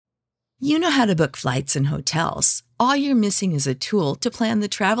You know how to book flights and hotels. All you're missing is a tool to plan the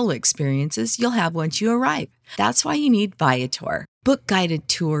travel experiences you'll have once you arrive. That's why you need Viator. Book guided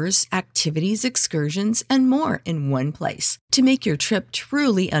tours, activities, excursions, and more in one place to make your trip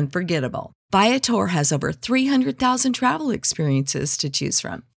truly unforgettable. Viator has over 300,000 travel experiences to choose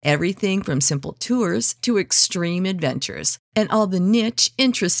from. Everything from simple tours to extreme adventures and all the niche,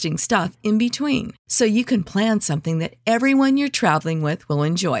 interesting stuff in between. So you can plan something that everyone you're traveling with will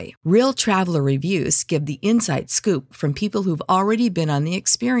enjoy. Real traveler reviews give the inside scoop from people who've already been on the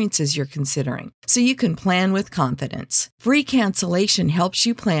experiences you're considering. So you can plan with confidence. Free cancellation helps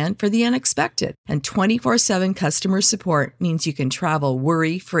you plan for the unexpected. And 24/7 customer support means you can travel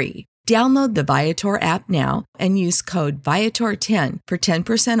worry-free. Download the Viator app now and use code Viator10 for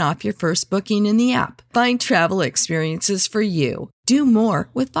 10% off your first booking in the app. Find travel experiences for you. Do more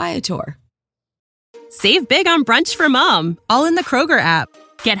with Viator. Save big on brunch for mom, all in the Kroger app.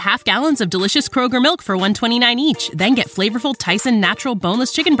 Get half gallons of delicious Kroger milk for $1.29 each. Then get flavorful Tyson natural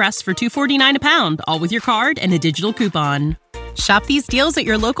boneless chicken breasts for $2.49 a pound, all with your card and a digital coupon. Shop these deals at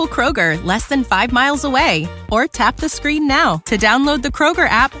your local Kroger, less than 5 miles away. Or tap the screen now to download the Kroger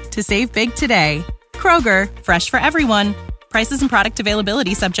app to save big today. Kroger, fresh for everyone. Prices and product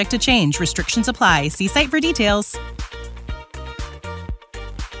availability subject to change. Restrictions apply. See site for details.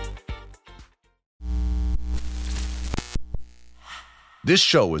 This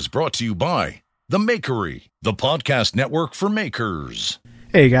show is brought to you by The Makery, the podcast network for makers.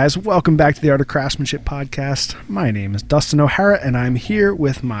 Hey guys, welcome back to the Art of Craftsmanship podcast. My name is Dustin O'Hara, and I'm here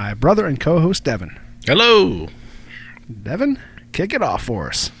with my brother and co-host, Devin. Hello. Devin, kick it off for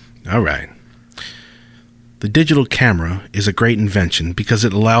us. All right. The digital camera is a great invention because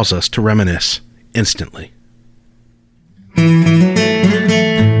it allows us to reminisce instantly.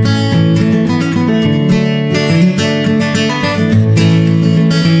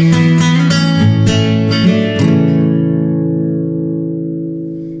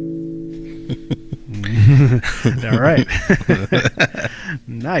 All right.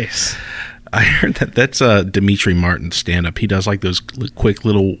 Nice. I heard that's Dimitri Martin's stand-up. He does like those quick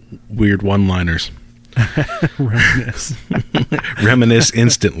little weird one-liners. Reminisce. Reminisce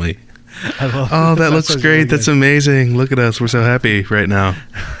instantly. That looks great. Really that's amazing. Look at us. We're so happy right now.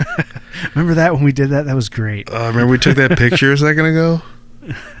 Remember that when we did that? That was great. Remember we took that picture a second ago?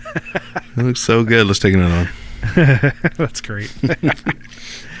 It looks so good. Let's take another one. That's great.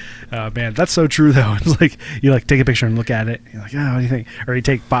 Man, that's so true though. It's like you take a picture and look at it. You're like, what do you think? Or you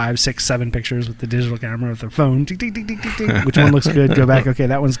take 5, 6, 7 pictures with the digital camera with the phone. Tick, tick, tick, tick, tick, tick. Which one looks good? Go back. Okay,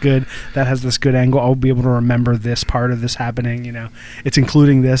 that one's good. That has this good angle. I'll be able to remember this part of this happening. It's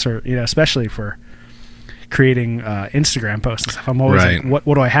including this, or especially for creating Instagram posts and stuff. I'm always right. Like,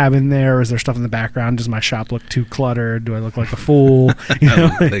 what do I have in there? Is there stuff in the background? Does my shop look too cluttered? Do I look like a fool?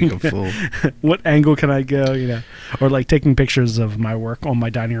 Like a fool. What angle can I go? Or like taking pictures of my work on my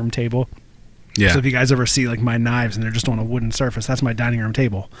dining room table. Yeah. So if you guys ever see like my knives and they're just on a wooden surface, that's my dining room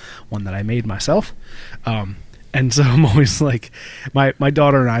table, one that I made myself. And so I'm always like, my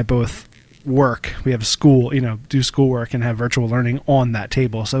daughter and I both work. We have school, do schoolwork and have virtual learning on that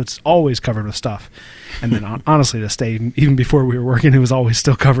table. So it's always covered with stuff. And then honestly, to stay, even before we were working, it was always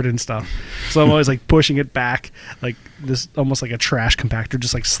still covered in stuff. So I'm always like pushing it back, like this, almost like a trash compactor,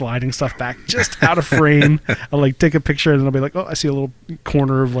 just like sliding stuff back just out of frame. I'll like take a picture and then I'll be like, I see a little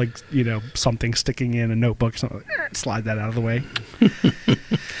corner of like, something sticking in a notebook. So like, slide that out of the way. I'm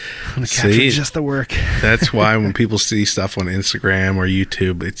going to capture just the work. That's why when people see stuff on Instagram or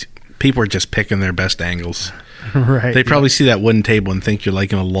YouTube, people are just picking their best angles. Right. They probably see that wooden table and think you're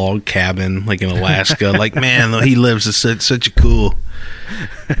like in a log cabin, like in Alaska. Like, man, he lives such a cool.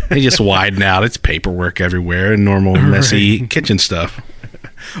 They just widen out. It's paperwork everywhere and normal messy kitchen stuff.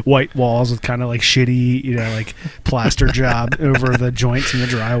 White walls with kind of like shitty, like plaster job over the joints and the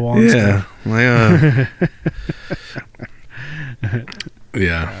drywall. And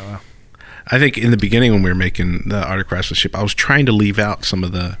yeah. I think in the beginning when we were making the Art of Craftsmanship, I was trying to leave out some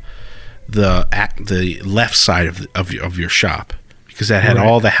of the left side of your shop because that had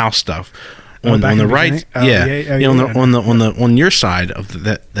all the house stuff on the right. On your side of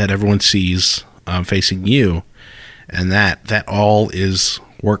that everyone sees facing you, and that all is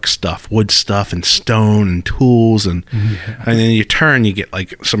work stuff, wood stuff, and stone and tools, and then you turn, you get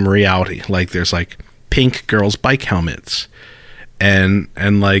like some reality. Like there's like pink girls' bike helmets. And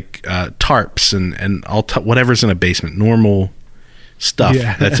like tarps and all whatever's in a basement, normal stuff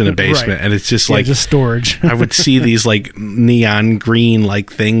that's in a basement, right. And it's just like just storage. I would see these like neon green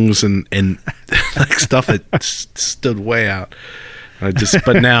like things and like stuff that stood way out.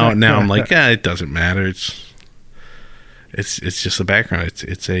 But now I'm like, it doesn't matter. It's just the background.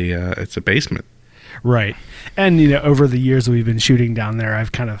 It's a basement. Right. And, over the years that we've been shooting down there,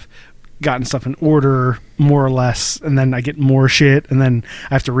 I've kind of gotten stuff in order more or less, and then I get more shit, and then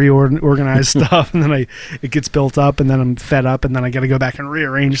I have to reorganize stuff, and then it gets built up, and then I'm fed up, and then I got to go back and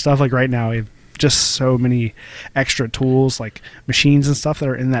rearrange stuff. Like right now, I have just so many extra tools, like machines and stuff that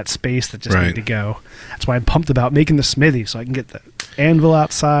are in that space that just need to go. That's why I'm pumped about making the smithy, so I can get the anvil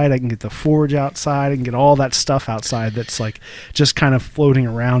outside, I can get the forge outside, I can get all that stuff outside that's like just kind of floating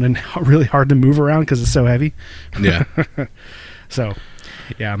around and really hard to move around because it's so heavy. Yeah. So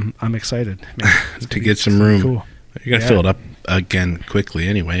yeah, I'm excited, man. To get some room. Cool. You gotta fill it up again quickly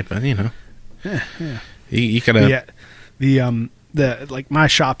anyway, but you gotta. Yeah, the like my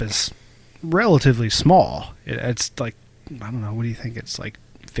shop is relatively small. It's like, I don't know, what do you think? It's like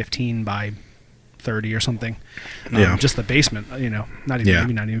 15 by 30 or something. Just the basement, not even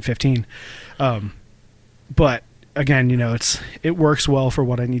maybe not even 15. But again, it works well for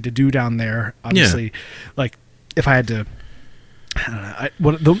what I need to do down there. Obviously, like if I had to. I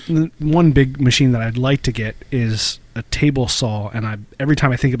don't know. The one big machine that I'd like to get is a table saw, and every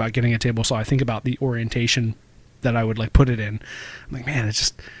time I think about getting a table saw, I think about the orientation that I would like put it in. I'm like, man, it's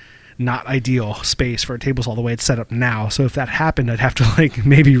just not ideal space for a table saw the way it's set up now. So if that happened, I'd have to like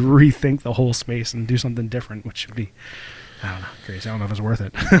maybe rethink the whole space and do something different, which would be, I don't know, crazy. I don't know if it's worth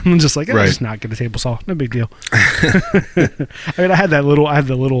it. I'm just like, I'll just not get a table saw. No big deal. I mean, I have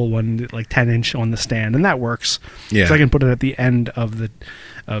the little one, like 10-inch on the stand, and that works. Yeah. So I can put it at the end of the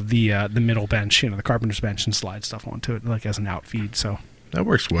middle bench, the carpenter's bench, and slide stuff onto it, like as an outfeed. So that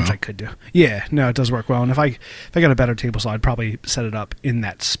works well. Which I could do. Yeah, no, it does work well. And if I got a better table saw, I'd probably set it up in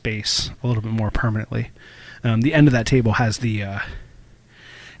that space a little bit more permanently. The end of that table has the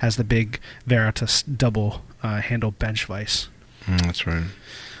big Veritas double handle bench vise. That's right.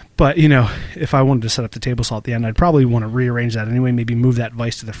 But, if I wanted to set up the table saw at the end, I'd probably want to rearrange that anyway, maybe move that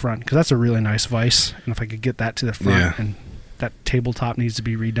vise to the front, because that's a really nice vise. And if I could get that to the front, and that tabletop needs to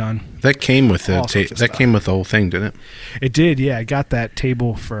be redone. That came with came with the whole thing, didn't it? It did, yeah. I got that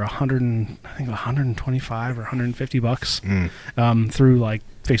table for $125 or $150 through like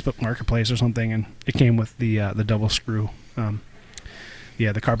Facebook Marketplace or something, and it came with the double screw,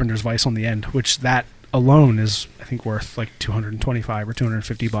 the carpenter's vise on the end, which that alone is, I think, worth like $225 or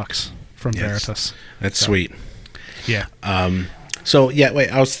 $250 from Veritas. That's sweet. Yeah. I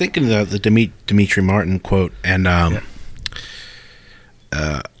was thinking of the Dimitri Martin quote, and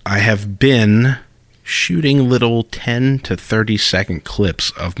I have been shooting little 10 to 30 second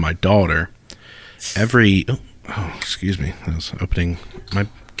clips of my daughter every. Oh, excuse me. I was opening my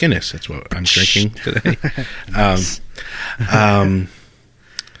Guinness. That's what I'm drinking today.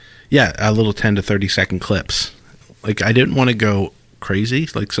 A little 10 to 30 second clips. Like, I didn't want to go crazy.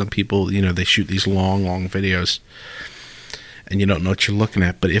 Like some people, they shoot these long videos and you don't know what you're looking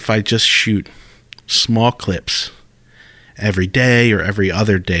at. But if I just shoot small clips every day or every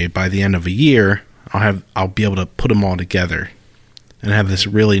other day, by the end of a year, I'll be able to put them all together and have this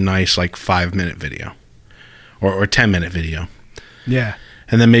really nice, like 5-minute video or 10-minute video. Yeah.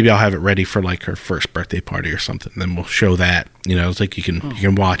 And then maybe I'll have it ready for like her first birthday party or something. Then we'll show that. It's like you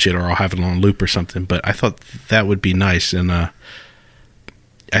can watch it, or I'll have it on loop or something. But I thought that would be nice. And I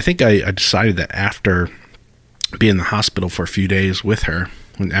think I decided that after being in the hospital for a few days with her,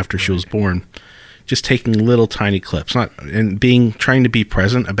 after she was born, just taking little tiny clips, trying to be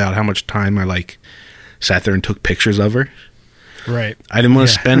present about how much time I like sat there and took pictures of her. Right. I didn't want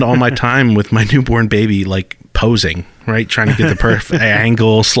to spend all my time with my newborn baby, like posing, right? Trying to get the perfect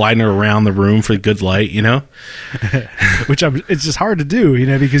angle, sliding her around the room for good light, Which it's just hard to do,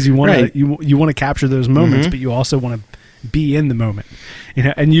 because you want to you want to capture those moments, but you also want to be in the moment,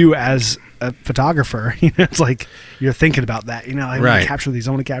 And you as a photographer, it's like you're thinking about that, I want to capture these.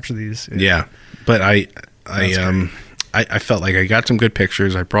 I want to capture these. Yeah, but I felt like I got some good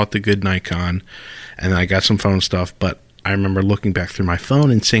pictures. I brought the good Nikon, and then I got some phone stuff, but I remember looking back through my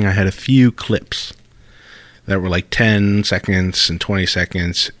phone and seeing I had a few clips that were like 10 seconds and 20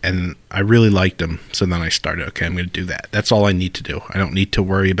 seconds, and I really liked them. So then I started, okay, I'm going to do that. That's all I need to do. I don't need to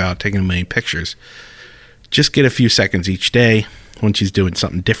worry about taking a million pictures. Just get a few seconds each day when she's doing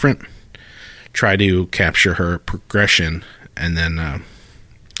something different. Try to capture her progression, and then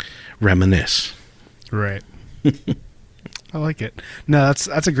reminisce. Right. I like it. No,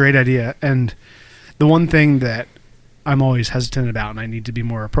 that's a great idea. And the one thing that I'm always hesitant about, and I need to be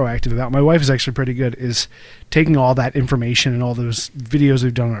more proactive about, my wife is actually pretty good, is taking all that information and all those videos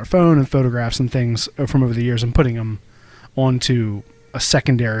we've done on our phone and photographs and things from over the years and putting them onto a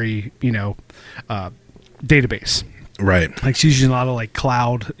secondary, database. Right. Like she's using a lot of like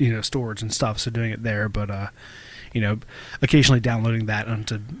cloud, storage and stuff, so doing it there. But, occasionally downloading that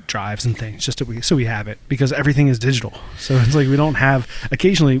onto drives and things just so we have it, because everything is digital. So it's like we don't have.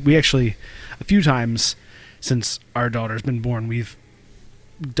 Occasionally, we actually a few times since our daughter's been born, we've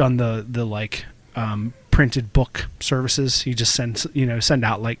done the printed book services. You just send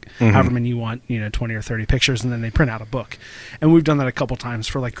out like however many you want, 20 or 30 pictures, and then they print out a book. And we've done that a couple times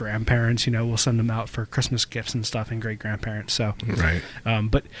for like grandparents. We'll send them out for Christmas gifts and stuff, and great grandparents. So right.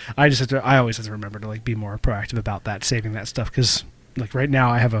 But I always have to remember to like be more proactive about that, saving that stuff, because like right now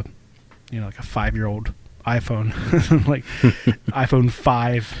I have a like a 5-year-old iPhone, like iPhone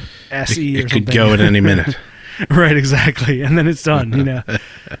 5 SE or something. It could go at any minute. Right, exactly, and then it's done,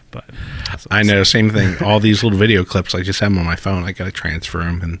 But I know, same thing. All these little video clips, I just have them on my phone. I got to transfer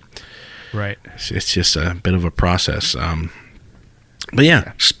them, and right, it's just a bit of a process. But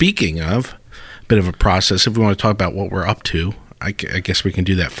yeah, speaking of a bit of a process, if we want to talk about what we're up to, I guess we can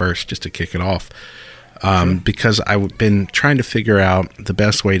do that first, just to kick it off. Because I've been trying to figure out the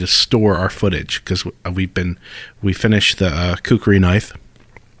best way to store our footage, because we finished the kukri knife,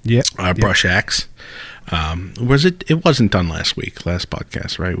 brush axe. It wasn't done last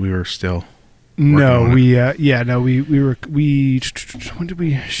podcast, right? We were still when did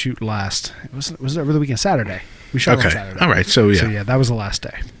we shoot last? It was over the weekend, Saturday. We shot on Saturday. All right, so that was the last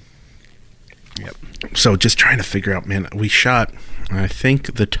day. Yep. So just trying to figure out, man, we shot, I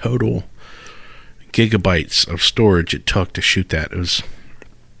think the total gigabytes of storage it took to shoot that, it was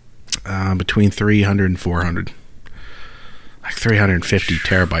between 300 and 400. Like 350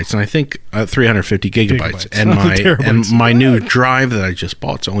 terabytes, and I think 350 gigabytes. And my new drive that I just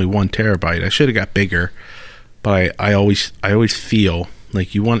bought is only 1 terabyte. I should have got bigger, but I always feel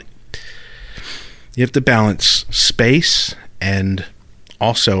like you have to balance space and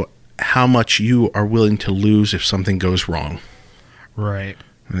also how much you are willing to lose if something goes wrong. Right.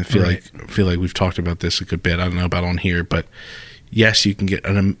 And I feel like we've talked about this a good bit. I don't know about on here, but yes, you can get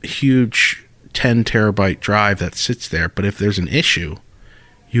a huge 10 terabyte drive that sits there, but if there's an issue,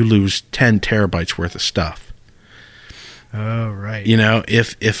 you lose 10 terabytes worth of stuff. Oh, right.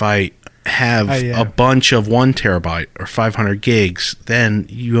 If I have a bunch of 1 terabyte or 500 gigs, then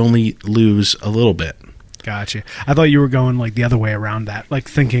you only lose a little bit. Gotcha. I thought you were going like the other way around that, like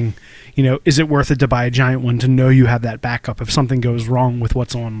thinking, is it worth it to buy a giant one to know you have that backup if something goes wrong with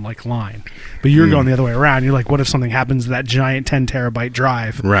what's on like line? But you're going the other way around. You're like, what if something happens to that giant 10 terabyte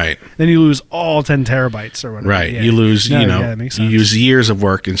drive? Right. Then you lose all 10 terabytes or whatever. Right. Yeah. You lose, that makes sense. You use years of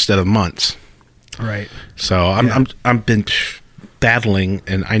work instead of months. Right. So I'm been battling,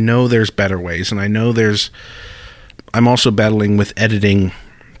 and I know there's better ways, and I know I'm also battling with editing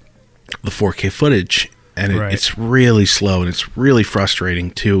the 4K footage, and it's really slow, and it's really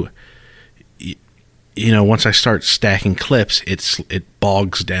frustrating to, once I start stacking clips, it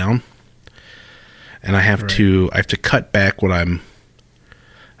bogs down, and I have to cut back when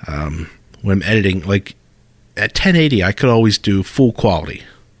I'm editing. Like at 1080, I could always do full quality,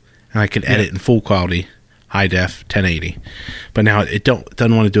 and I could edit in full quality, high def, 1080. But now it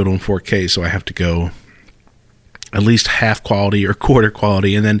doesn't want to do it on 4K, so I have to go at least half quality or quarter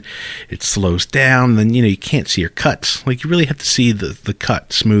quality, and then it slows down. And then you can't see your cuts. Like you really have to see the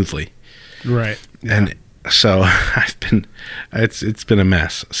cut smoothly. Right. Yeah. And so it's been a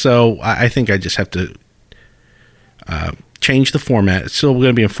mess. So I think I just have to change the format. It's still going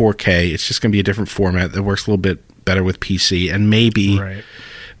to be in 4K. It's just going to be a different format that works a little bit better with PC. And maybe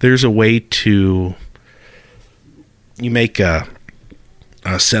there's a way to make a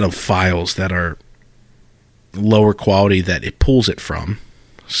set of files that are lower quality that it pulls it from.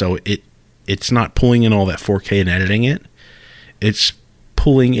 So it's not pulling in all that 4K and editing it. It's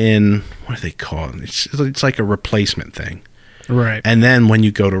pulling in, what do they call it? It's like a replacement thing. Right. And then when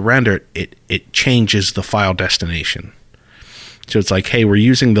you go to render it changes the file destination. So it's like, hey, we're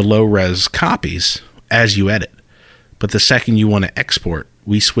using the low res copies as you edit. But the second you want to export,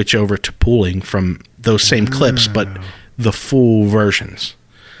 we switch over to pulling from those same clips, but the full versions.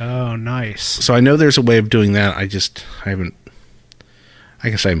 Oh, nice. So I know there's a way of doing that. I guess I haven't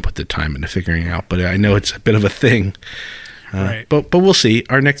put the time into figuring it out, but I know it's a bit of a thing. Right. But we'll see.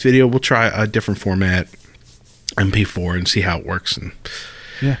 Our next video, we'll try a different format, MP4, and see how it works. And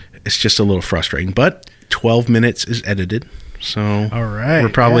it's just a little frustrating. But 12 minutes is edited, so all right, we're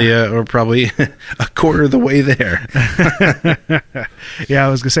probably a quarter of the way there. Yeah, I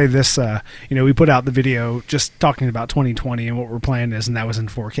was gonna say this. We put out the video just talking about 2020 and what we're planning is, and that was in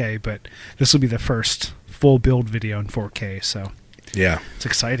 4K. But this will be the first full build video in 4K. So yeah, it's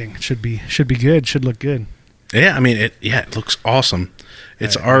exciting. It should be good. Should look good. Yeah, I mean it looks awesome.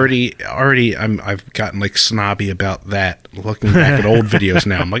 It's already I've gotten like snobby about that, looking back at old videos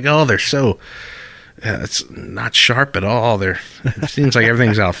now. I'm like, oh, they're so it's not sharp at all. It seems like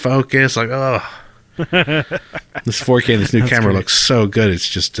everything's out of focus. Like, oh, this 4K, this new camera looks so good. It's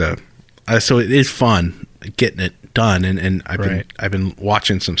just so it is fun getting it done, and I've been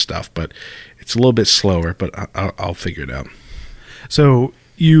watching some stuff, but it's a little bit slower. But I'll figure it out. So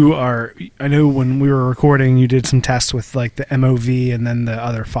I know when we were recording, you did some tests with like the MOV and then the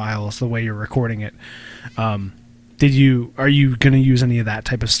other files, the way you're recording it. Are you going to use any of that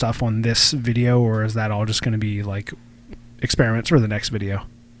type of stuff on this video, or is that all just going to be like experiments for the next video?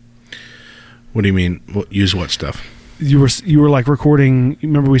 What do you mean? Use what stuff? You were like recording.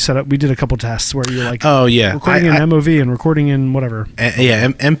 Remember we did a couple tests where you're like, recording in MOV and recording in whatever.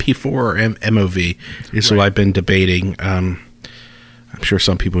 MP4 or MOV is what I've been debating. I'm sure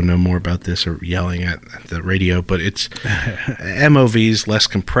some people know more about this or yelling at the radio, but it's MOV is less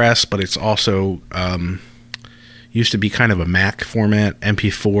compressed, but it's also used to be kind of a Mac format.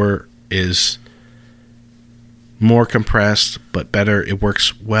 MP4 is more compressed, but better. It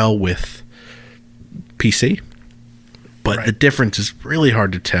works well with PC, but the difference is really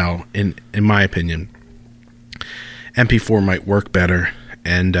hard to tell, in my opinion. MP4 might work better,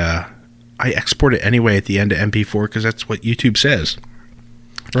 and I export it anyway at the end of MP4 because that's what YouTube says.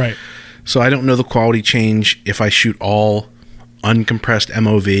 Right. So I don't know the quality change if I shoot all uncompressed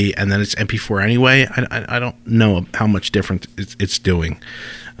MOV and then it's MP4 anyway. I don't know how much difference it's doing.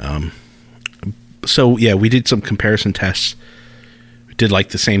 So yeah, we did some comparison tests. We did like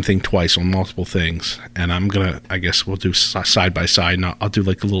the same thing twice on multiple things, and I guess we'll do side by side, and I'll do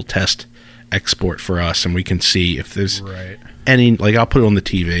like a little test export for us, and we can see if there's any, like I'll put it on the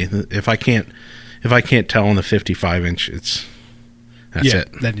TV. If I can't tell on the 55-inch, that's it.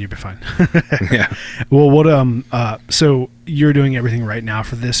 Then you'll be fine. Yeah. Well, what so you're doing everything right now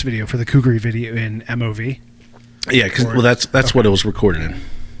for this video, for the Kukri video, in MOV? Yeah, because that's what it was recorded in.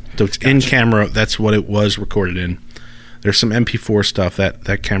 So it's in camera. That's what it was recorded in. There's some MP4 stuff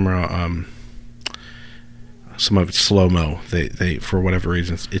that camera. Some of it's slow mo. They for whatever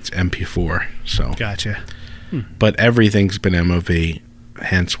reason it's MP4. So gotcha. But everything's been MOV.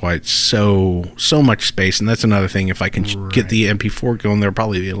 Hence why it's so much space, and that's another thing. If I can get the MP4 going, there'll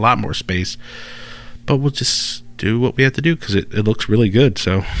probably be a lot more space. But we'll just do what we have to do because it looks really good.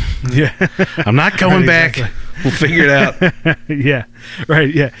 So yeah, I'm not going back. We'll figure it out. Yeah,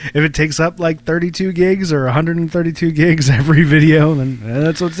 right. Yeah, if it takes up like 32 gigs or 132 gigs every video, then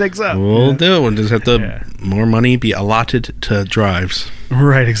that's what it takes up. We'll do it. We'll just have to more money be allotted to drives.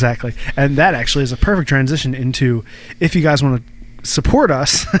 Right, exactly. And that actually is a perfect transition into, if you guys want to support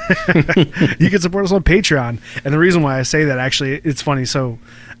us, you can support us on Patreon. And the reason why I say that, actually, it's funny. So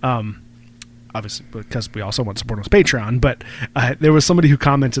obviously because we also want support on Patreon, but there was somebody who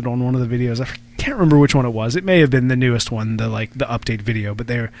commented on one of the videos. I can't remember which one it was. It may have been the newest one, the update video, but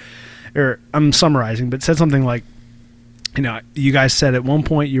I'm summarizing, but said something like, you guys said at one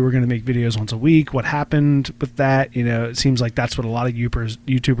point you were going to make videos once a week. What happened with that? It seems like that's what a lot of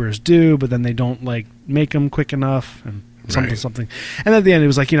YouTubers do, but then they don't make them quick enough, and something. And at the end, it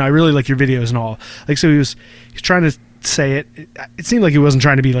was like, I really like your videos and all. So he was trying to say it. It seemed like he wasn't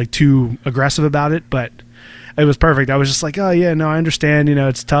trying to be too aggressive about it, but it was perfect. I was just like, oh yeah, no, I understand.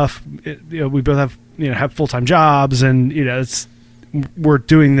 It's tough. We both have full-time jobs, and we're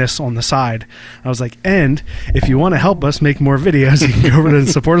doing this on the side. I was like, and if you want to help us make more videos, you can go over to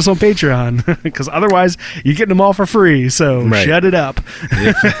support us on Patreon, because otherwise you're getting them all for free. So shut it up.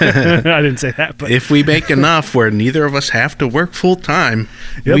 I didn't say that, but if we make enough where neither of us have to work full time,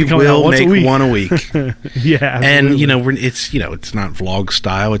 we will make one a week. Yeah, absolutely. And it's not vlog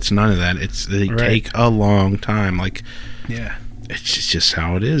style. It's none of that. They take a long time. Yeah. It's just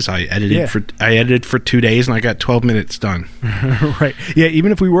how it is. I edited for 2 days and I got 12 minutes done. Right. Yeah.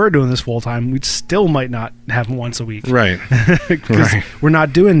 Even if we were doing this full time, we still might not have them once a week. Right. Because we're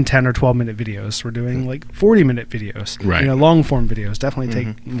not doing 10 or 12 minute videos. We're doing 40-minute videos. Right. Long form videos definitely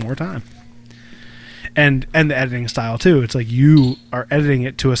take more time. And the editing style too. It's you are editing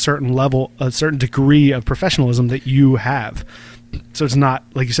it to a certain level, a certain degree of professionalism that you have. So it's not,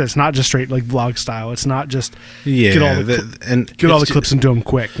 like you said, it's not just straight vlog style. It's not just get all the clips and do them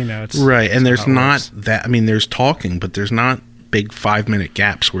quick. It's right. And there's not that. I mean, there's talking, but there's not big 5-minute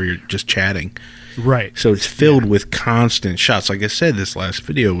gaps where you're just chatting. Right. So it's filled with constant shots. Like I said, this last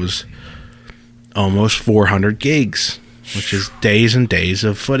video was almost 400 gigs, which is days and days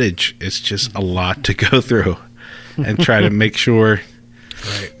of footage. It's just a lot to go through and try to make sure.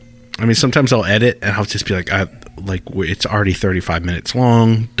 Right. I mean, sometimes I'll edit and I'll just be like, it's already 35 minutes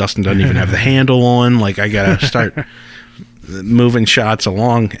long. Dustin doesn't even have the handle on. I gotta start moving shots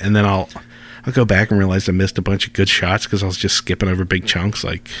along, and then I'll go back and realize I missed a bunch of good shots because I was just skipping over big chunks.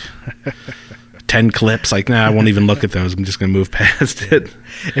 10 clips. Like, nah, I won't even look at those. I'm just going to move past it.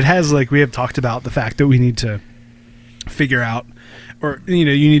 It has, like, we have talked about the fact that we need to figure out, or, you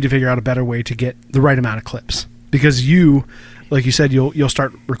need to figure out a better way to get the right amount of clips. Because like you said, you'll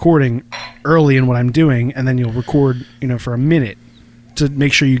start recording early in what I'm doing, and then you'll record, for a minute to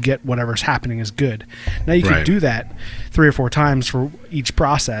make sure you get whatever's happening is good. Now you can do that 3 or 4 times for each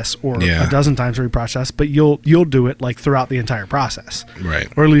process, or a dozen times for each process, but you'll do it like throughout the entire process,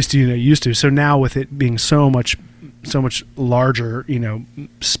 right? Or at least used to. So now with it being so much larger,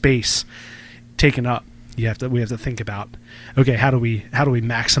 space taken up, we have to think about, okay, how do we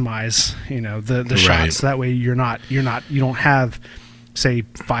maximize the shots, so that way you don't have, say,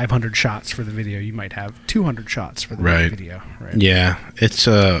 500 shots for the video. You might have 200 shots for the video. Right. Yeah, it's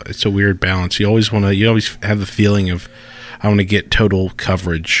a weird balance. You always have the feeling of, I want to get total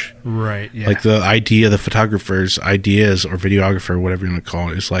coverage. Right. Yeah. Like the photographer's ideas, or videographer, whatever you want to call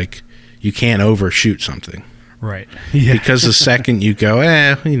it, is like, you can't overshoot something. Right. Yeah. Because the second you go,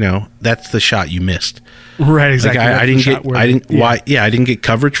 that's the shot you missed. Right. Exactly. Like I didn't get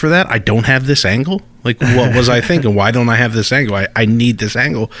coverage for that. I don't have this angle. Like, what was I thinking? Why don't I have this angle? I need this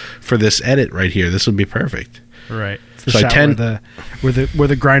angle for this edit right here. This would be perfect. Right. It's the shot where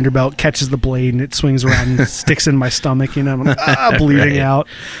the grinder belt catches the blade and it swings around and sticks in my stomach. I'm like, bleeding out.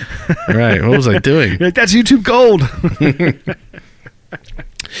 Right. What was I doing? Like, that's YouTube gold.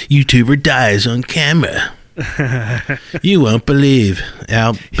 YouTuber dies on camera. You won't believe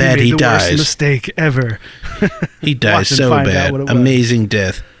how bad he dies. Worst mistake ever. He dies so bad. Amazing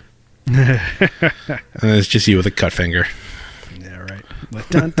death. And it's just you with a cut finger. Yeah, right. Like,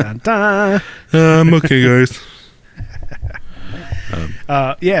 dun, dun, dun. I'm okay, guys.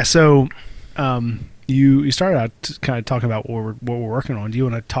 So you started out kind of talking about what we're working on. Do you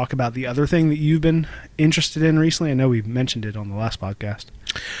want to talk about the other thing that you've been interested in recently? I know we mentioned it on the last podcast.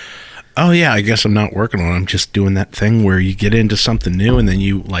 Oh, yeah, I guess I'm not working on it. I'm just doing that thing where you get into something new and then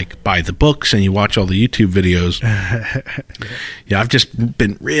you, like, buy the books and you watch all the YouTube videos. Yeah, I've just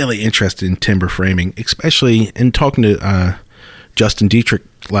been really interested in timber framing, especially in talking to Justin Dietrich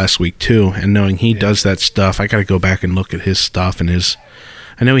last week, too, and knowing he does that stuff. I got to go back and look at his stuff and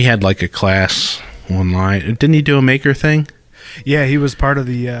I know he had, like, a class online. Didn't he do a maker thing? Yeah, he was part of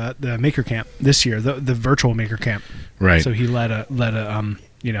the maker camp this year, the virtual maker camp. Right. So he led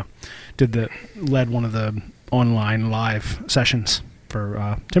one of the online live sessions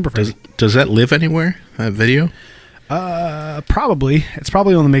for timber framing. Does that live anywhere, that video? Probably. It's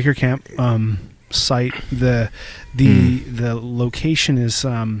probably on the Maker Camp site. The location is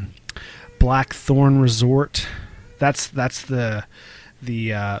Blackthorn Resort. That's the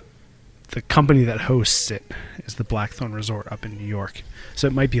company that hosts it is the Blackthorn Resort up in New York. So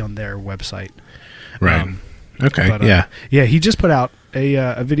it might be on their website. Right. Okay. But, yeah. He just put out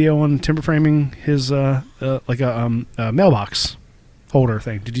a video on timber framing his like a mailbox holder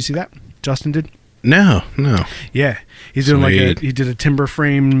thing. Did you see that? Justin did? No. Yeah, he's doing he did a timber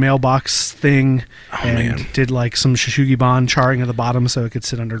frame mailbox thing, man. Did like some Shishugibon charring at the bottom so it could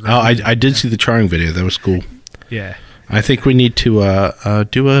sit underground. Oh, I did see the charring video. That was cool. Yeah. I think we need to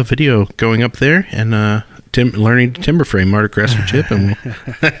do a video going up there and learning to timber frame, Marta Grasser Chip, and we'll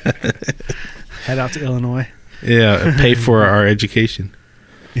head out to Illinois. Yeah, pay for our education.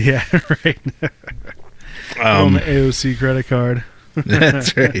 Yeah, right. On the AOC credit card.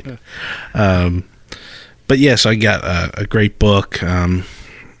 That's right. But yes, I got a great book. I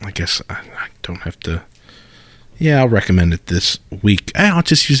guess I don't have to. Yeah, I'll recommend it this week. I'll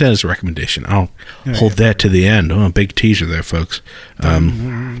just use that as a recommendation. I'll hold that to the end. Oh, big teaser there, folks. No,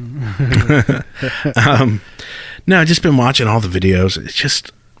 I've just been watching all the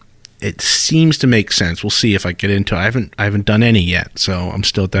videos. It seems to make sense. We'll see if I get into it. I haven't done any yet, so I'm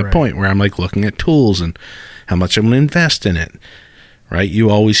still at that point where I'm like looking at tools and how much I'm going to invest in it. Right? You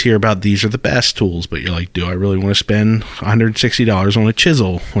always hear about these are the best tools, but you're like, do I really want to spend $160 on a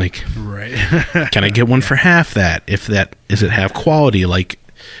chisel? Like, right? Can I get one for half that? Is it half quality? Like,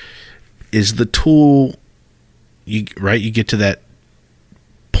 is the tool you get to that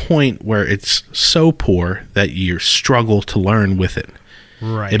point where it's so poor that you struggle to learn with it.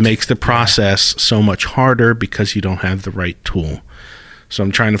 Right. It makes the process so much harder because you don't have the right tool. So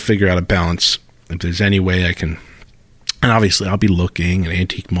I'm trying to figure out a balance. If there's any way I can, and obviously I'll be looking at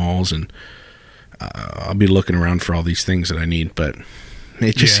antique malls and I'll be looking around for all these things that I need, but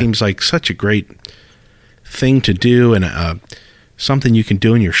it just seems like such a great thing to do and something you can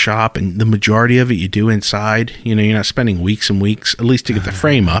do in your shop, and the majority of it you do inside. You know, you're not spending weeks and weeks, at least to get the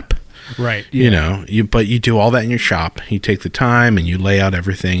frame up. Right. Yeah. You know, but you do all that in your shop. You take the time and you lay out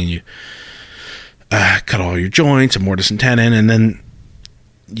everything and you cut all your joints and mortise and tenon, and then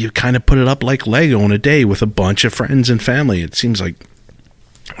you kind of put it up like Lego in a day with a bunch of friends and family. It seems like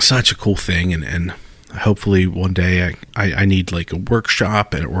such a cool thing, and hopefully one day I need like a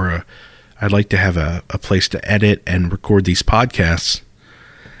workshop I'd like to have a place to edit and record these podcasts,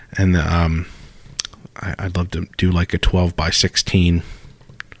 and I'd love to do like a 12 by 16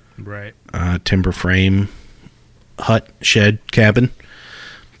 timber frame hut, shed, cabin.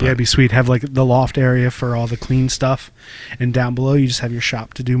 Yeah, it'd be sweet. Have like the loft area for all the clean stuff, and down below you just have your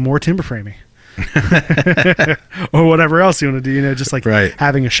shop to do more timber framing. Or whatever else you want to do, just like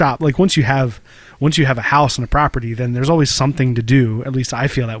having a shop. Like once you have a house and a property, then there's always something to do. At least I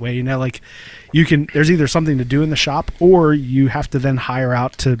feel that way. Like there's either something to do in the shop, or you have to then hire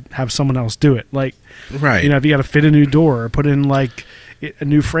out to have someone else do it. Like, if you got to fit a new door or put in like a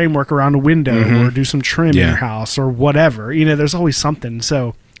new framework around a window, or do some trim in your house or whatever, there's always something.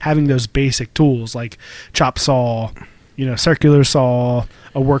 So having those basic tools like chop saw, circular saw,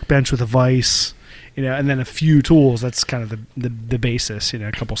 a workbench with a vise, and then a few tools. That's kind of the basis,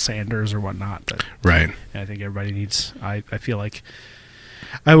 a couple sanders or whatnot. But I think everybody needs. I feel like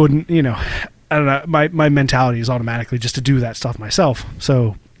I wouldn't, I don't know. My mentality is automatically just to do that stuff myself.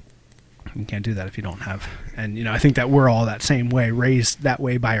 So you can't do that if you don't have. And I think that we're all that same way, raised that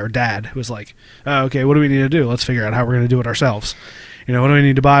way by our dad, who was like, oh, okay, what do we need to do? Let's figure out how we're going to do it ourselves. What do I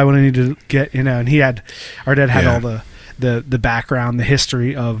need to buy? What do I need to get? And our dad had all the background, the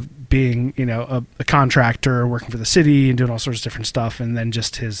history of being, a contractor, working for the city and doing all sorts of different stuff. And then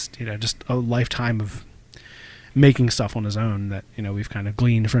just his, just a lifetime of making stuff on his own that, we've kind of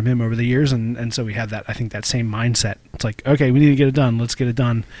gleaned from him over the years. And so we have that, I think, that same mindset. It's like, okay, we need to get it done. Let's get it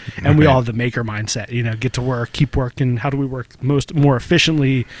done. And we all have the maker mindset, get to work, keep working. How do we work more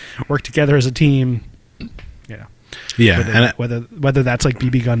efficiently, work together as a team? Yeah, whether that's like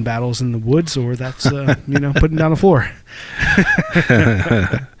BB gun battles in the woods, or that's putting down the floor.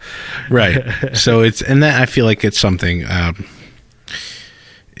 Right. So I feel like it's something.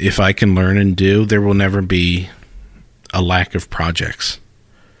 If I can learn and do, there will never be a lack of projects.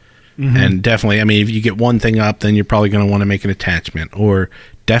 And definitely, if you get one thing up, then you're probably going to want to make an attachment. Or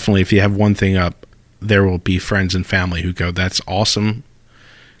definitely, if you have one thing up, there will be friends and family who go, "That's awesome.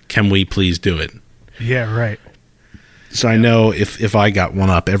 Can we please do it?" Yeah. Right. So I know if I got one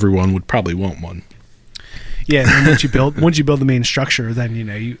up, everyone would probably want one. Yeah, and once you build the main structure, then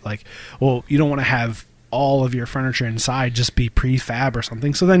you like, well, you don't want to have all of your furniture inside just be prefab or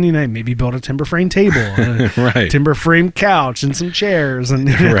something. So then maybe build a timber frame table, a timber frame couch, and some chairs, and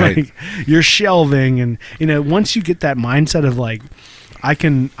like your shelving, and once you get that mindset of like, I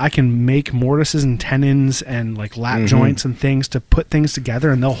can make mortises and tenons and like lap joints and things to put things together,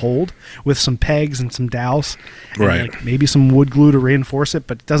 and they'll hold with some pegs and some dowels, and like maybe some wood glue to reinforce it,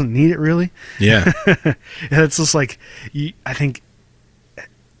 but it doesn't need it really. Yeah, it's just like I think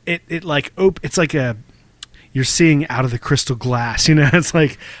it like it's like you're seeing out of the crystal glass, it's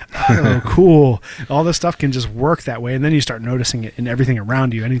like, oh, cool. All this stuff can just work that way. And then you start noticing it in everything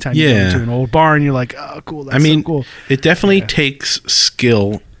around you. Anytime you go into an old barn, you're like, oh, cool. That's so cool. It definitely takes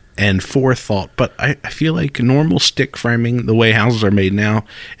skill and forethought, but I feel like normal stick framing, the way houses are made now,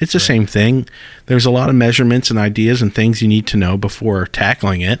 it's the same thing. There's a lot of measurements and ideas and things you need to know before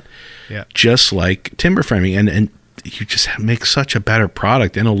tackling it. Yeah. Just like timber framing. And you just make such a better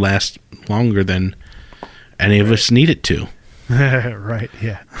product, and it'll last longer than any of us need it to. Right,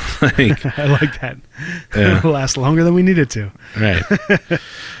 yeah. I like that. It'll last longer than we need it to. Right.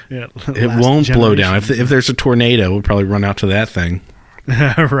 It won't blow down. If there's a tornado, we'll probably run out to that thing.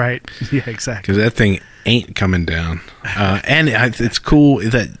 Right. Yeah, exactly. Because that thing ain't coming down. And it's cool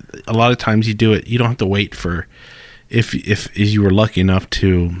that a lot of times you do it, you don't have to wait for, if you were lucky enough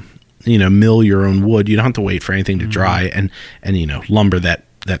to, mill your own wood, you don't have to wait for anything to dry, and lumber that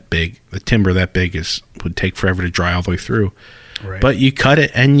big, the timber that big would take forever to dry all the way through. Right. But you cut it,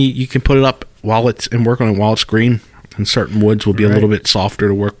 and you can put it up and work on it while it's green, and certain woods will be a little bit softer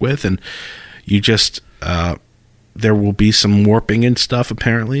to work with, and you just there will be some warping and stuff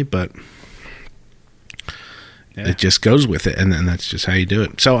apparently, but it just goes with it, and then that's just how you do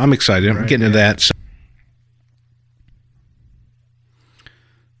it. So I'm excited. I'm getting into that. So.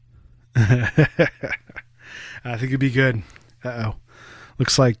 I think it'd be good. Uh-oh.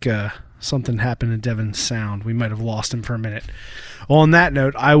 Looks like something happened to Devin's sound. We might have lost him for a minute. Well, on that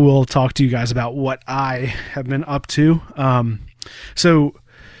note, I will talk to you guys about what I have been up to. So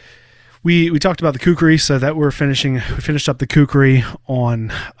we talked about the kukri, so that we finished up the kukri on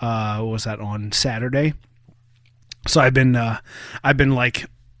what was that, on Saturday. So I've been like,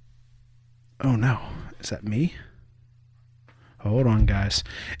 oh no, is that me? Hold on, guys.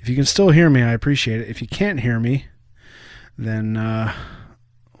 If you can still hear me, I appreciate it. If you can't hear me, then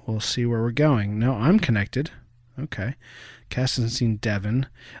we'll see where we're going. No, I'm connected. Okay. Cass hasn't seen Devin.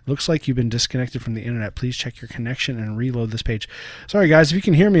 Looks like you've been disconnected from the internet. Please check your connection and reload this page. Sorry, guys. If you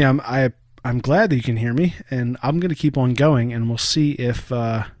can hear me, I'm glad that you can hear me, and I'm going to keep on going, and we'll see if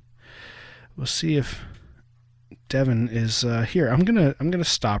Devin is here. I'm gonna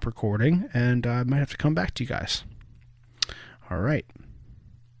stop recording, and I might have to come back to you guys. All right.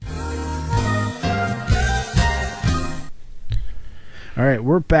 All right,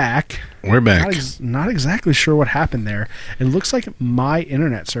 we're back. We're back. Not exactly sure what happened there. It looks like my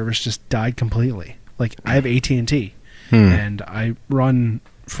internet service just died completely. Like, I have AT&T, and I run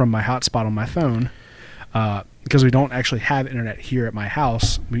from my hotspot on my phone because we don't actually have internet here at my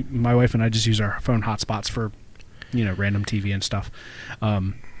house. My wife and I just use our phone hotspots for, random TV and stuff,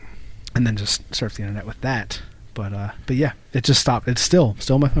 and then just surf the internet with that. But yeah, it just stopped. It's still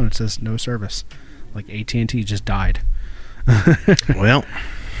on my phone. It says no service. Like AT&T just died. Well,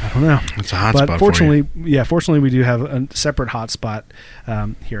 I don't know. It's a hotspot. But fortunately, we do have a separate hotspot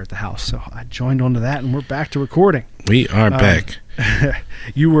here at the house. So I joined onto that, and we're back to recording. We are back.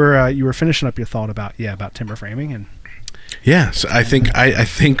 You were finishing up your thought about timber framing, and so I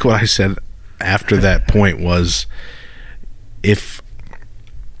think what I said after that point was, if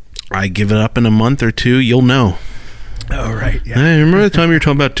I give it up in a month or two, you'll know. Oh, right. Yeah. Hey, remember the time you were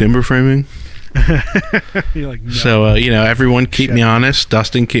talking about timber framing? You're like, no. So, everyone keep me honest.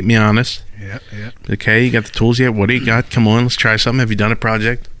 Dustin, keep me honest. Yeah. Okay, you got the tools yet? What do you got? Come on, let's try something. Have you done a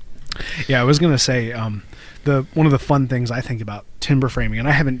project? Yeah, I was going to say, one of the fun things I think about timber framing, and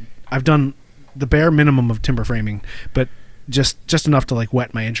I've done the bare minimum of timber framing, but just enough to like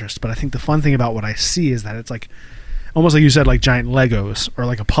whet my interest. But I think the fun thing about what I see is that it's like, almost like you said, like giant Legos or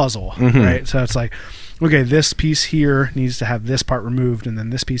like a puzzle, right? So it's like, okay, this piece here needs to have this part removed, and then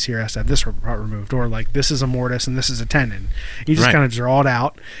this piece here has to have this part removed, or like this is a mortise and this is a tendon. You just kind of draw it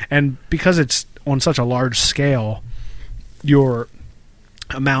out, and because it's on such a large scale, your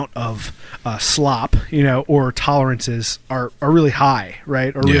amount of slop, or tolerances are really high,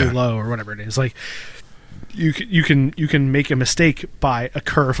 right, or really low, or whatever it is. Like you can make a mistake by a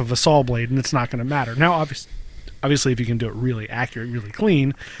kerf of a saw blade, and it's not going to matter. Now, obviously, if you can do it really accurate, really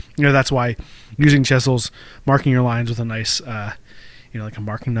clean, that's why using chisels, marking your lines with a nice, like a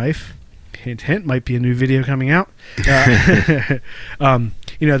marking knife, hint, might be a new video coming out. Then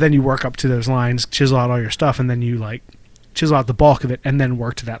you work up to those lines, chisel out all your stuff, and then you like chisel out the bulk of it, and then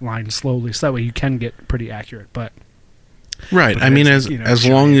work to that line slowly. So that way you can get pretty accurate. But I mean, as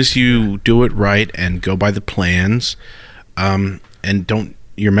long as you do it right and go by the plans, and don't.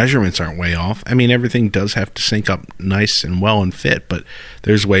 Your measurements aren't way off. I mean, everything does have to sync up nice and well and fit, but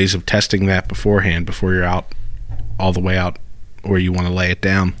there's ways of testing that beforehand before you're out all the way out where you want to lay it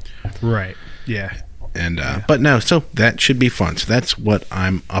down. Right. Yeah. And but no, so that should be fun. So that's what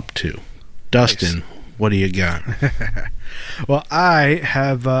I'm up to. Dustin, nice. What do you got? Well,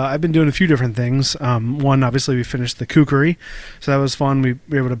 I've been doing a few different things. One, obviously, we finished the kukri, so that was fun. We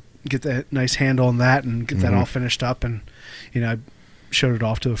were able to get that nice handle on that and get that all finished up, and I showed it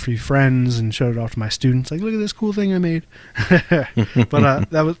off to a few friends and showed it off to my students. Like, look at this cool thing I made. But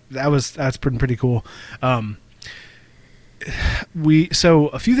that's pretty cool. So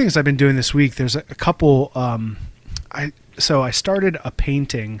a few things I've been doing this week. There's a couple. I started a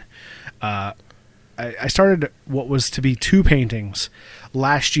painting. I started what was to be 2 paintings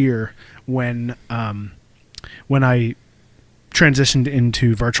last year when I transitioned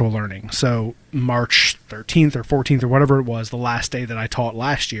into virtual learning. So March 13th or 14th or whatever it was, the last day that I taught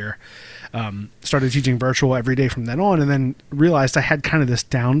last year, started teaching virtual every day from then on, and then realized I had kind of this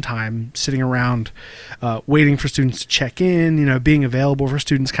downtime sitting around waiting for students to check in, being available for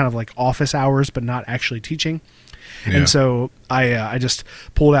students, kind of like office hours, but not actually teaching. Yeah. And so I just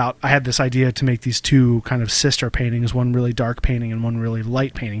pulled out, I had this idea to make these 2 kind of sister paintings, one really dark painting and one really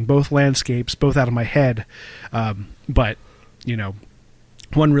light painting, both landscapes, both out of my head, but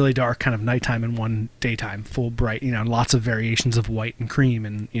one really dark kind of nighttime and one daytime, full bright, lots of variations of white and cream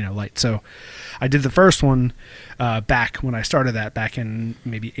and, light. So I did the first one back when I started that back in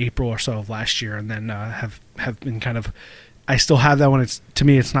maybe April or so of last year, and then have been kind of, I still have that one. To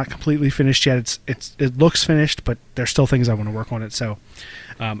me, it's not completely finished yet. It looks finished, but there's still things I want to work on it. So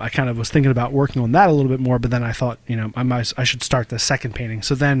I kind of was thinking about working on that a little bit more, but then I thought, I should start the second painting.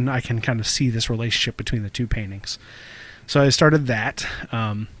 So then I can kind of see this relationship between the 2 paintings. So I started that.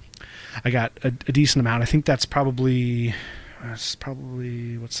 I got a decent amount. I think that's probably,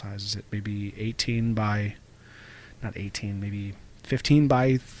 what size is it? Maybe 18 by, not 18, maybe 15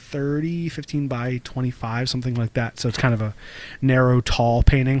 by 30, 15 by 25, something like that. So it's kind of a narrow, tall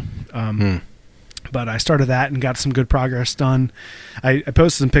painting. But I started that and got some good progress done. I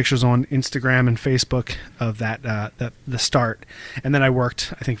posted some pictures on Instagram and Facebook of that, the start. And then I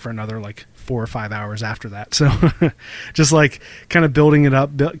worked, I think, for another like 4 or 5 hours after that. So just like kind of building it up,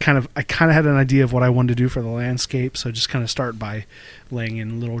 I kind of had an idea of what I wanted to do for the landscape. So just kind of start by laying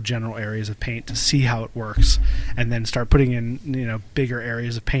in little general areas of paint to see how it works, and then start putting in, bigger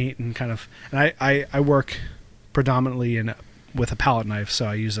areas of paint and kind of, and I work predominantly with a palette knife. So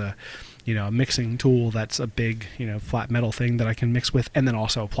I use a mixing tool that's a big, flat metal thing that I can mix with and then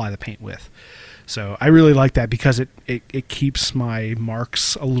also apply the paint with. So I really like that because it keeps my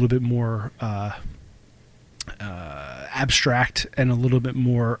marks a little bit more abstract and a little bit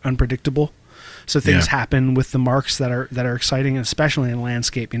more unpredictable. So things happen with the marks that are exciting, and especially in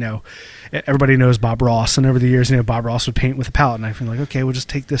landscape. Everybody knows Bob Ross, and over the years, Bob Ross would paint with a palette knife and like, okay, we'll just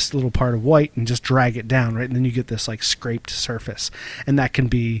take this little part of white and just drag it down, right? And then you get this like scraped surface, and that can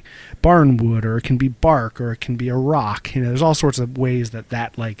be barnwood, or it can be bark, or it can be a rock. There's all sorts of ways that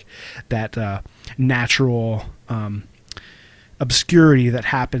natural obscurity that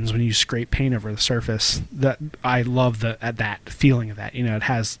happens when you scrape paint over the surface. That I love that feeling of that. It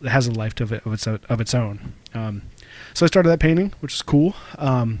has a life of its own. So I started that painting, which is cool.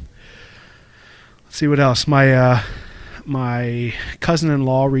 Let's see what else. My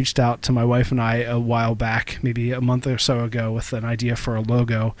cousin-in-law reached out to my wife and I a while back, maybe a month or so ago, with an idea for a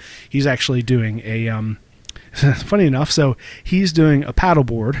logo. He's actually doing a funny enough, so he's doing a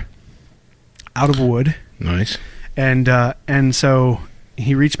paddleboard out of wood. Nice. And so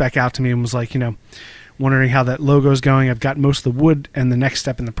he reached back out to me and was like, wondering how that logo is going. I've got most of the wood, and the next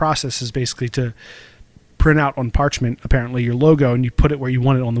step in the process is basically to print out on parchment, apparently, your logo, and you put it where you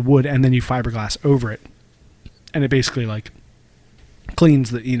want it on the wood, and then you fiberglass over it. And it basically like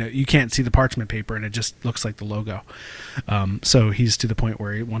cleans you can't see the parchment paper, and it just looks like the logo. So he's to the point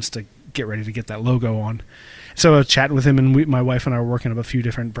where he wants to get ready to get that logo on. So I was chatting with him, and my wife and I were working up a few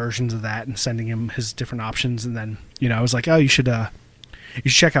different versions of that and sending him his different options. And then, I was like, oh, you should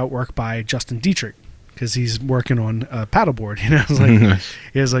check out work by Justin Dietrich, because he's working on a paddleboard. I was like,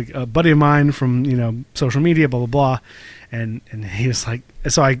 he has like a buddy of mine from, social media, blah, blah, blah. And he was like,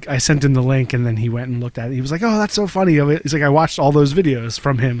 so I sent him the link, and then he went and looked at it. He was like, oh, that's so funny. He's like, I watched all those videos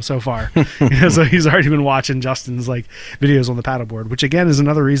from him so far. So he's already been watching Justin's like videos on the paddleboard, which again is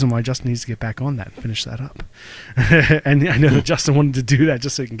another reason why Justin needs to get back on that and finish that up. And I know that Justin wanted to do that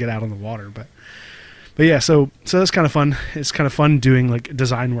just so he can get out on the water, but yeah, so that's kind of fun. It's kind of fun doing like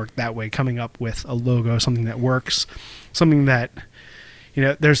design work that way, coming up with a logo, something that works, something that,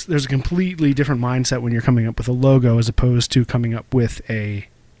 there's a completely different mindset when you're coming up with a logo as opposed to coming up with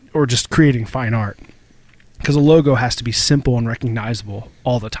or just creating fine art. Because a logo has to be simple and recognizable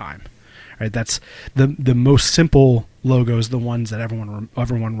all the time, right? That's the most simple logos, the ones that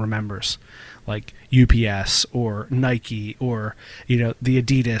everyone remembers, like UPS or Nike or the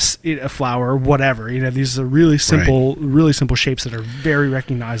Adidas, a flower, whatever. These are really simple, really simple shapes that are very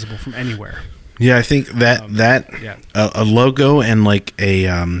recognizable from anywhere. Yeah, I think that a logo and like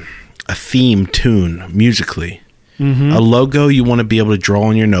a theme tune musically. Mm-hmm. A logo you want to be able to draw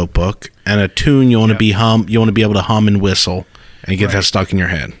on your notebook, and a tune you want to be able to hum and whistle and get that stuck in your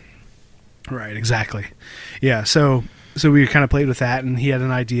head. Right, exactly. Yeah, so we kind of played with that, and he had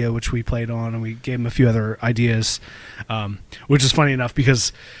an idea which we played on, and we gave him a few other ideas, which is funny enough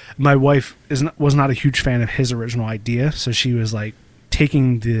because my wife was not a huge fan of his original idea, so she was like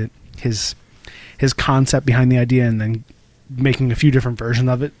taking his concept behind the idea and then making a few different versions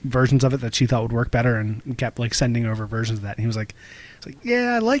of it that she thought would work better, and kept like sending over versions of that. And he was like,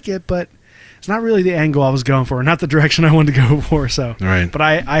 yeah, I like it, but it's not really the angle I was going for, not the direction I wanted to go for. So, right. But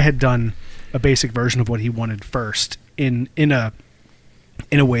I had done a basic version of what he wanted first in a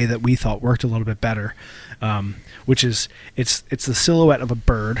way that we thought worked a little bit better, which is it's the silhouette of a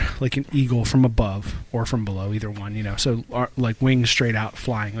bird, like an eagle from above or from below, either one, so like wings straight out,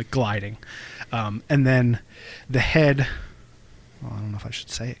 flying, like gliding, and then the head. Well, I don't know if I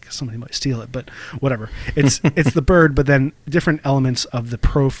should say it because somebody might steal it, but whatever. It's the bird, but then different elements of the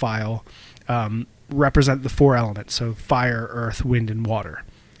profile represent the 4 elements, so fire, earth, wind, and water,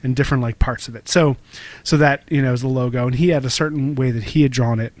 and different like parts of it. So that is the logo, and he had a certain way that he had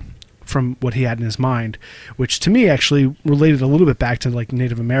drawn it from what he had in his mind, which to me actually related a little bit back to like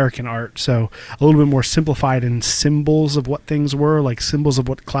Native American art. So a little bit more simplified in symbols of what things were, like symbols of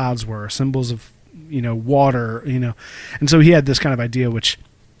what clouds were, symbols of water, and so he had this kind of idea which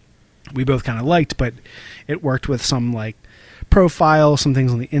we both kind of liked, but it worked with some like profile, some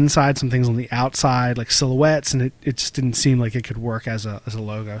things on the inside, some things on the outside, like silhouettes, and it just didn't seem like it could work as a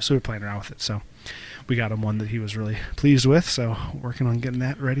logo. So we were playing around with it. So we got him one that he was really pleased with. So working on getting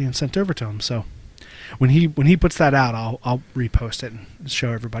that ready and sent over to him. So when he puts that out, I'll repost it and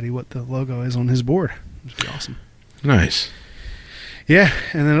show everybody what the logo is on his board. It'd be awesome. Nice. Yeah,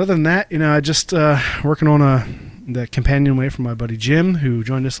 and then other than that, I just working on the companionway for my buddy Jim, who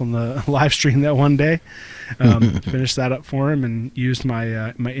joined us on the live stream that one day. Finished that up for him and used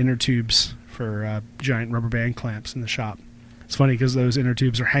my my inner tubes for giant rubber band clamps in the shop. It's funny because those inner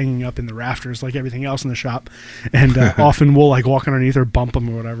tubes are hanging up in the rafters like everything else in the shop, and often we'll like walk underneath or bump them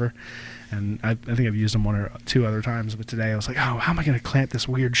or whatever. And I think I've used them one or two other times, but today I was like, oh, how am I going to clamp this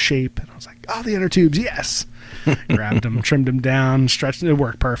weird shape? And I was like, oh, the inner tubes, yes. Grabbed them, trimmed them down, stretched it. It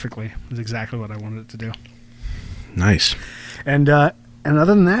worked perfectly. It was exactly what I wanted it to do. Nice. And other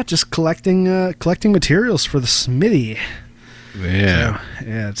than that, just collecting materials for the smithy. Yeah. So,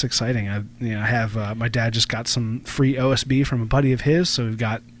 yeah, it's exciting. I have my dad just got some free OSB from a buddy of his, so we've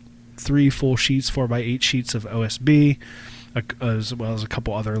got 3 full sheets, 4x8 sheets of OSB, as well as a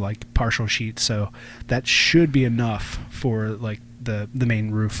couple other like partial sheets. So that should be enough for like the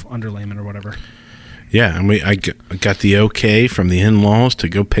main roof underlayment or whatever. Yeah, and I got the okay from the in-laws to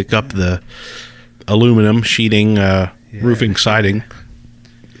go pick up the aluminum sheeting, roofing siding.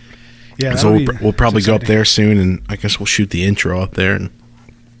 Yeah, so we'll probably go up there soon, and I guess we'll shoot the intro up there. And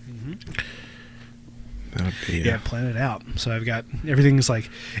that'll be, plan it out. So I've got everything's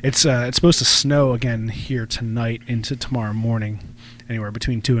like it's supposed to snow again here tonight into tomorrow morning, anywhere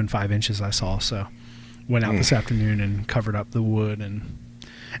between 2 and 5 inches. I saw, so went out this afternoon and covered up the wood and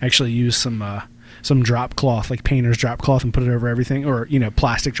actually used some drop cloth, like painter's drop cloth, and put it over everything, or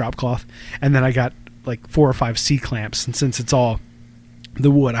plastic drop cloth, and then I got like 4 or 5 C clamps, and since it's all the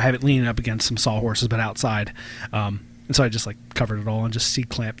wood, I have it leaning up against some sawhorses, but outside. And so I just like covered it all and just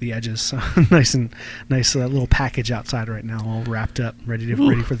C-clamped the edges. So nice little package outside right now, all wrapped up, ready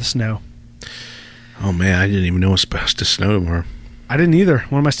for the snow. Oh man, I didn't even know it was supposed to snow tomorrow. I didn't either.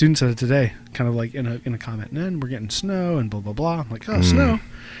 One of my students said it today, kind of like in a comment. And then we're getting snow and blah blah blah. I'm like, oh, snow.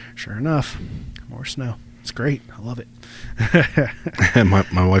 Sure enough, more snow. It's great. I love it.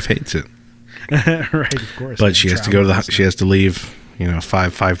 my wife hates it. Right, of course. But she has to go to she has to leave.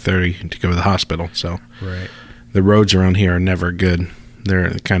 5:30 to go to the hospital. So right. The roads around here are never good.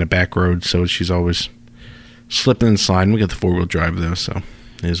 They're kind of back roads, so she's always slipping and sliding. We got the 4-wheel drive though, so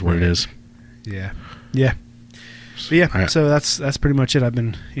it is what it is. Yeah. But yeah. So that's pretty much it. I've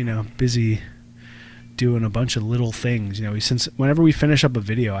been busy doing a bunch of little things. Since whenever we finish up a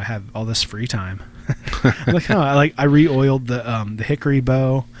video, I have all this free time. I'm like, I re-oiled the hickory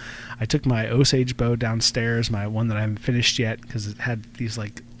bow. I took my Osage bow downstairs, my one that I haven't finished yet, because it had these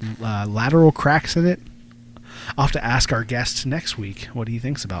like lateral cracks in it. I'll have to ask our guest next week what he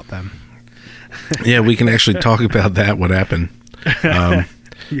thinks about them. Yeah, we can actually talk about that, what happened.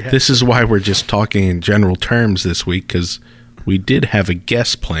 This is why we're just talking in general terms this week, because we did have a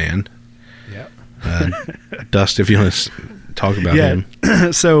guest plan. Yep. Dust, if you want to talk about him.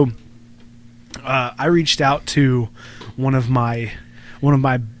 So I reached out to one of my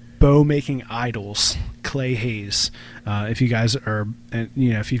bow making idols, Clay Hayes. If you guys are,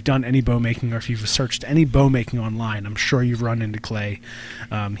 if you've done any bow making or if you've searched any bow making online, I'm sure you've run into Clay.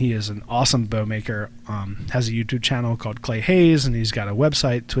 He is an awesome bow maker. Has a YouTube channel called Clay Hayes, and he's got a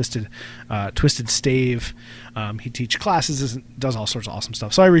website, Twisted Stave. He teaches classes, does all sorts of awesome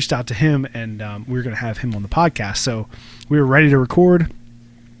stuff. So I reached out to him, and we were going to have him on the podcast. So we were ready to record.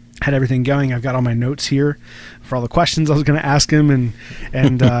 Had everything going. I've got all my notes here for all the questions I was going to ask him,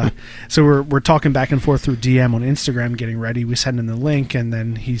 and so we're talking back and forth through DM on Instagram, getting ready. We send him the link, and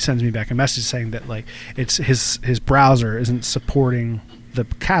then he sends me back a message saying that like it's his browser isn't supporting the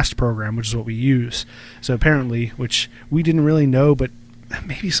cast program, which is what we use. So apparently, which we didn't really know, but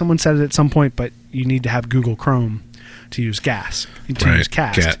maybe someone said it at some point. But you need to have Google Chrome to use use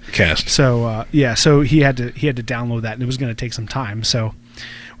Cast. So so he had to download that, and it was going to take some time. So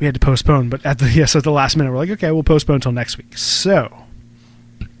we had to postpone, but at the last minute, we're like, okay, we'll postpone until next week. So,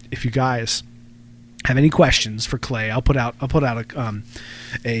 if you guys have any questions for Clay, I'll put out a comment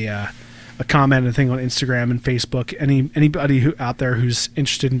and thing on Instagram and Facebook. Anybody out there who's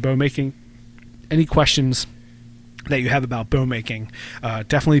interested in bow making, any questions that you have about bow making,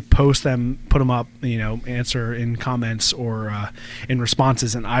 definitely post them, put them up, answer in comments or in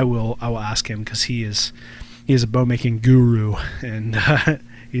responses, and I will ask him, because he is a bow making guru, and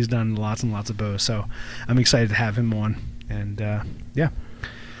he's done lots and lots of bows, so I'm excited to have him on. And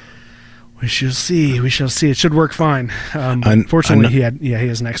we shall see. It should work fine. Unfortunately, he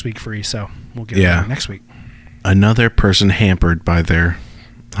has next week free, so we'll get it next week. Another person hampered by their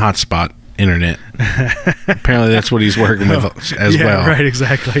hotspot internet. Apparently that's what he's working with as well. Right,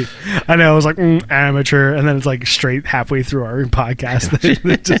 exactly. I know, I was like, amateur, and then it's like straight halfway through our podcast.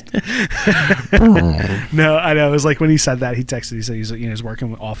 No, I know, it was like when he said that, he texted, he said he's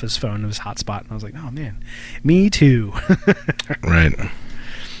working off his phone, his hotspot, and I was like, oh man, me too. Right.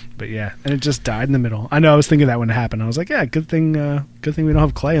 But yeah, and it just died in the middle. I know, I was thinking that when it happened. I was like, yeah, good thing we don't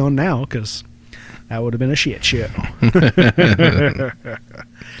have Clay on now, because that would have been a shit show.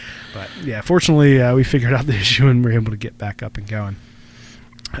 But yeah, fortunately, we figured out the issue and we're able to get back up and going.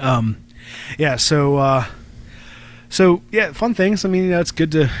 Yeah, so yeah, fun things. I mean, it's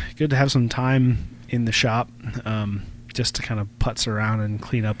good to have some time in the shop, just to kind of putz around and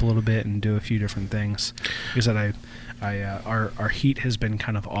clean up a little bit and do a few different things. Because our heat has been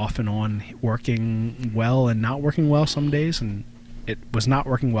kind of off and on, working well and not working well some days, and it was not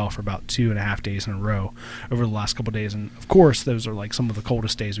working well for about 2.5 days in a row over the last couple of days. And of course, those are like some of the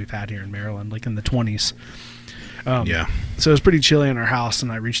coldest days we've had here in Maryland, like in the 20s. Yeah. So it was pretty chilly in our house,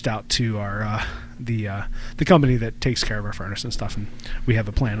 and I reached out to our the company that takes care of our furnace and stuff, and we have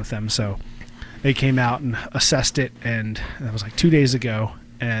a plan with them. So they came out and assessed it, and that was like 2 days ago.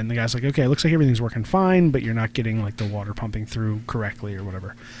 And the guy's like, okay, it looks like everything's working fine, but you're not getting like the water pumping through correctly or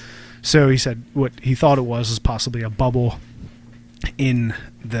whatever. So he said what he thought it was possibly a bubble in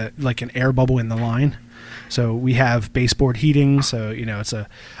like an air bubble in the line. So we have baseboard heating, so it's a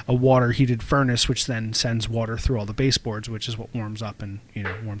water heated furnace, which then sends water through all the baseboards, which is what warms up and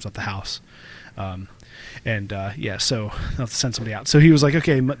warms up the house. So I'll have to send somebody out. So he was like,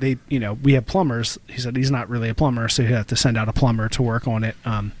 okay, we have plumbers. He said he's not really a plumber, so he'd have to send out a plumber to work on it.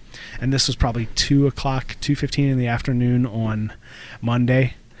 And this was probably 2:15 in the afternoon on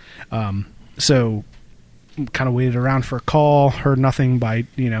Monday. So kind of waited around for a call, heard nothing by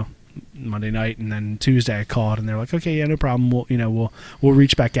Monday night, and then Tuesday I called, and they're like, okay, yeah, no problem, we'll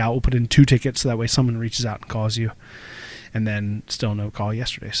reach back out, we'll put in 2 tickets so that way someone reaches out and calls you. And then still no call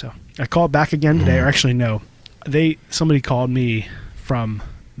yesterday, so I called back again today. Or actually no, somebody called me from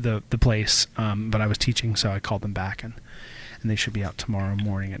the place, but I was teaching, so I called them back, and they should be out tomorrow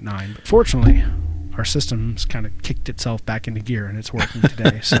morning at 9. But fortunately, our system's kind of kicked itself back into gear, and it's working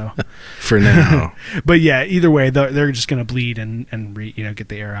today. So for now, but yeah, either way, they're just going to bleed and get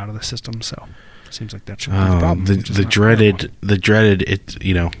the air out of the system. So it seems like that should be the problem. The dreaded. It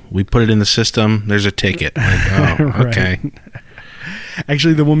we put it in the system. There's a ticket. Like, right. Okay.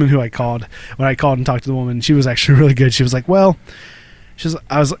 Actually, the woman who I called, when I called and talked to the woman, she was actually really good. She was like, well.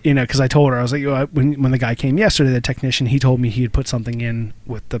 Because I told her, I was like, when the guy came yesterday, the technician, he told me he had put something in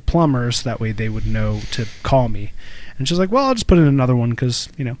with the plumbers, that way they would know to call me. And she's like, well, I'll just put in another one because,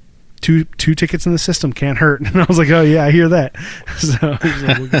 two tickets in the system can't hurt. And I was like, oh yeah, I hear that. So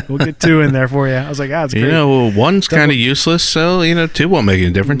like, we'll get 2 in there for you. I was like, it's great. One's kind of useless, so 2 won't make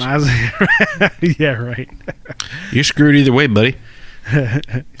any difference. Yeah, right. You're screwed either way, buddy.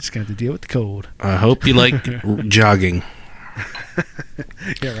 Just got to deal with the cold. I hope you like jogging.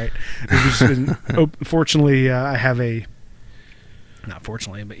 Yeah, right. We've just been, fortunately, I have not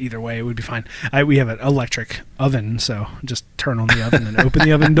fortunately, but either way, it would be fine. We have an electric oven, so just turn on the oven and open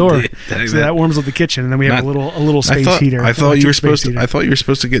the oven door, so that warms up the kitchen, and then we have a little space heater. I thought you were supposed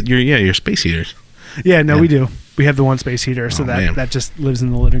to get your space heaters. Yeah, no, we do. We have the one space heater, so that just lives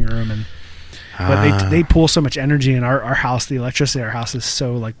in the living room, but they pull so much energy in our house. The electricity in our house is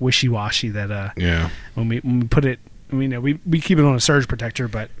so like wishy-washy that when we put it. We keep it on a surge protector,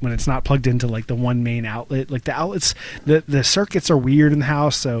 but when it's not plugged into like the one main outlet, like the outlets, the circuits are weird in the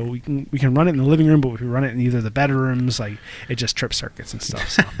house, so we can run it in the living room, but if we run it in either the bedrooms, like it just trips circuits and stuff.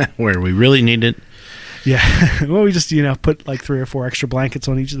 So. Where we really need it. Yeah, well, we just put like 3 or 4 extra blankets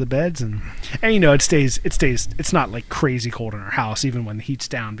on each of the beds, and it stays. It's not like crazy cold in our house, even when the heat's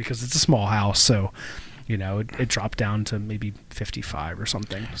down, because it's a small house, so. It dropped down to maybe 55 or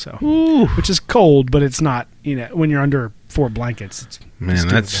something, so which is cold, but it's not. When you're under 4 blankets,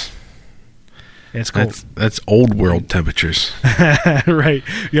 it's cold. That's old world temperatures, right?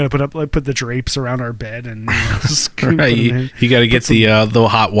 You got to put the drapes around our bed, and right. You got to get the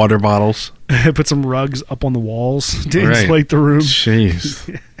hot water bottles. Put some rugs up on the walls to insulate the room.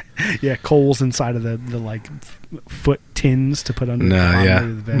 Jeez. Yeah, coals inside of the like foot tins to put under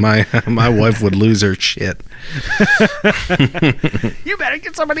the bed. My wife would lose her shit. You better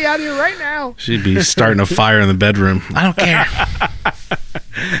get somebody out here right now. She'd be starting a fire in the bedroom. I don't care.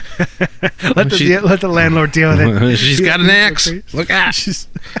 Let the landlord deal with it. She's got an axe. Look out. She's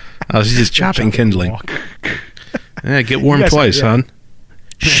just chopping kindling. Yeah, get warm twice, hon.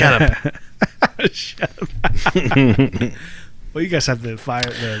 Shut up. Shut up. Well, you guys have the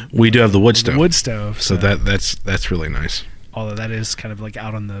fire. We do have the wood stove. Wood stove. So that's really nice. Although that is kind of like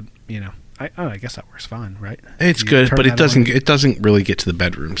out on the I guess that works fine, right? It's good, but it doesn't really get to the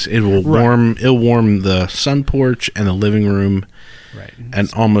bedrooms. It will warm. It'll warm the sun porch and the living room, right,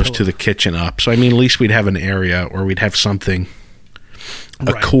 and almost to the kitchen up. So I mean, at least we'd have an area, or we'd have something,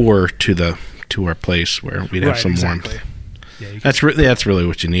 a core to our place where we'd have some warmth. Yeah, that's really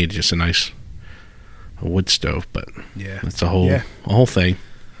what you need. Just a wood stove, but that's a whole thing.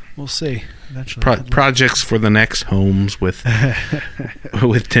 We'll see. Eventually, projects for the next homes with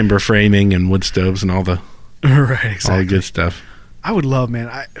timber framing and wood stoves and all the all the good stuff. I would love,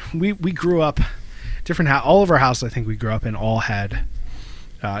 man. We grew up different. All of our houses, I think we grew up in, all had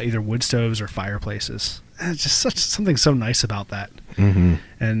either wood stoves or fireplaces. And it's just something so nice about that. Mm-hmm.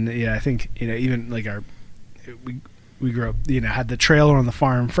 And I think even like we grew up, had the trailer on the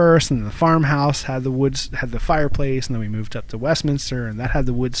farm first, and then the farmhouse had the fireplace, and then we moved up to Westminster, and that had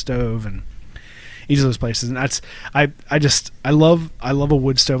the wood stove, and each of those places. And that's I love a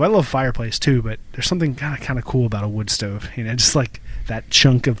wood stove. I love fireplace too, but there's something kind of cool about a wood stove. Just like that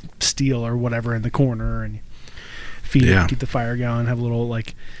chunk of steel or whatever in the corner, and you feed it, keep the fire going, have a little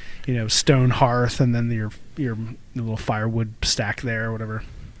stone hearth, and then your little firewood stack there or whatever.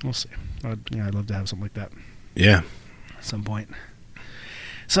 We'll see. I'd love to have something like that. Yeah. At some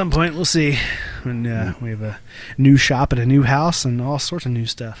point we'll see when we have a new shop at a new house and all sorts of new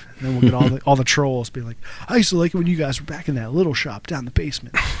stuff. And then we'll get all the trolls be like, I used to like it when you guys were back in that little shop down the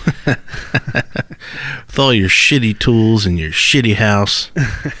basement. With all your shitty tools and your shitty house.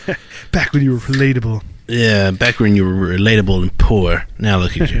 Back when you were relatable. Yeah, back when you were relatable and poor. Now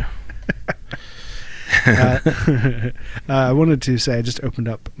look at you. I wanted to say I just opened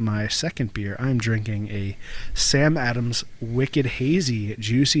up my second beer. I'm drinking a Sam Adams Wicked Hazy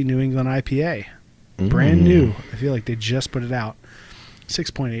Juicy New England IPA. Brand new. I feel like they just put it out.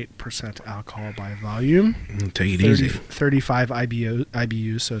 6.8% alcohol by volume. Take it easy. 35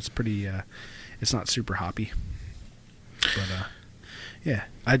 IBUs, so it's pretty. It's not super hoppy. But yeah,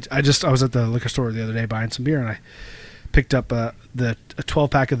 I was at the liquor store the other day buying some beer, and I picked up a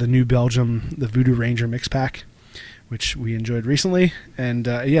 12-pack of the New Belgium, the Voodoo Ranger mix pack, which we enjoyed recently. And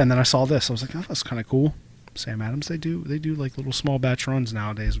and then I saw this. I was like, oh, that's kind of cool. Sam Adams, they do like little small batch runs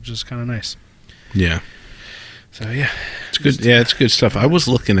nowadays, which is kind of nice. Yeah. So yeah, it's good. Yeah, it's good stuff. I was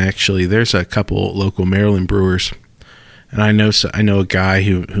looking, actually. There's a couple local Maryland brewers, and I know a guy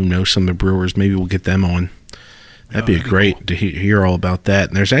who knows some of the brewers. Maybe we'll get them on. That'd be great cool to hear all about that.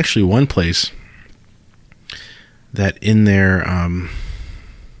 And there's actually one place that in their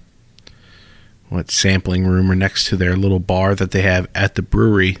sampling room, or next to their little bar that they have at the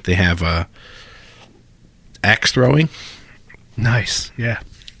brewery, they have axe throwing. Nice. Yeah.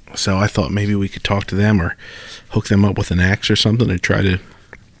 So I thought maybe we could talk to them or hook them up with an axe or something to try to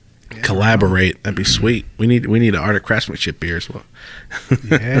collaborate. That'd be sweet. We need an art of craftsmanship beer as well.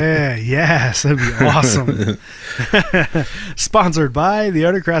 Yes, that'd be awesome. Sponsored by the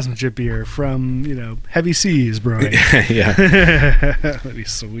Art of Craftsmanship beer from Heavy Seas Brewing. Yeah. That'd be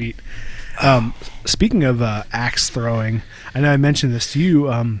sweet. Speaking of axe throwing, I know I mentioned this to you.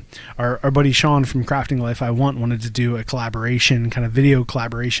 Our buddy Sean from Crafting Life I Want wanted to do a collaboration, kind of video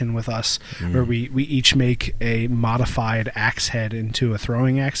collaboration with us, where we each make a modified axe head into a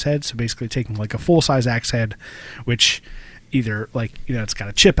throwing axe head. So basically taking like a full-size axe head, which either it's got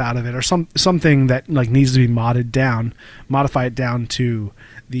a chip out of it or something that needs to be modify it down to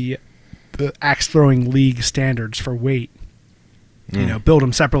the axe throwing league standards for weight. Build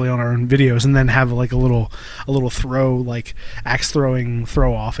them separately on our own videos, and then have a little throw, axe throwing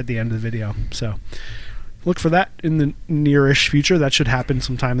throw off at the end of the video. So look for that in the nearish future. That should happen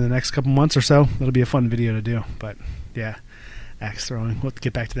sometime in the next couple months or so. That'll be a fun video to do. But yeah, axe throwing. We'll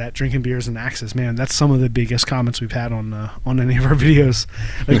get back to that. Drinking beers and axes, man. That's some of the biggest comments we've had on any of our videos.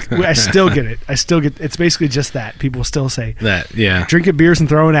 I still get it. It's basically just that. People still say that. Yeah, drinking beers and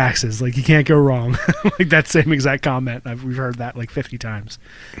throwing axes. You can't go wrong. That same exact comment. We've heard that 50 times.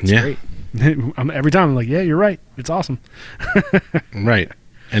 It's great. Every time I'm like, yeah, you're right. It's awesome. Right,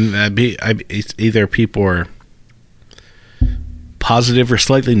 and it's either people are positive or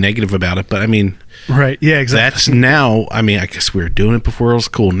slightly negative about it, but I mean, right, yeah, exactly. That's now, I mean, I guess we were doing it before it was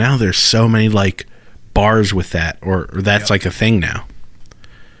cool. Now there's so many bars with that, or that's a thing now.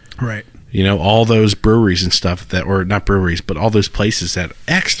 Right. All those breweries and stuff or not breweries, but all those places that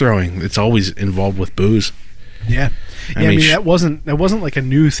axe throwing, it's always involved with booze. Yeah. I mean that wasn't a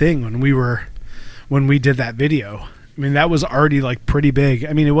new thing when we did that video. I mean, that was already pretty big.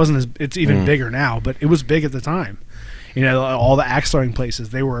 I mean, it's even bigger now, but it was big at the time. All the axe throwing places,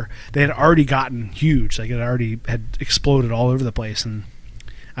 they had already gotten huge. It already had exploded all over the place. And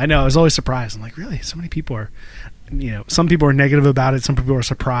I know. I was always surprised. I'm like, really? So many people are, some people are negative about it. Some people are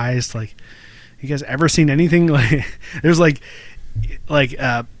surprised. Like, you guys ever seen anything like? There's like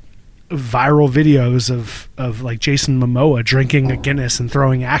viral videos of like Jason Momoa drinking a Guinness and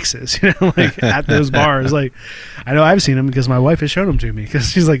throwing axes, like at those bars. Like, I know I've seen them because my wife has shown them to me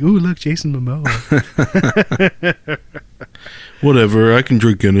because she's like, "Ooh, look, Jason Momoa." Whatever, I can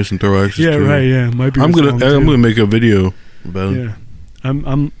drink Guinness and throw axes. Yeah, right. Yeah, might be. I'm gonna make a video about it. Yeah.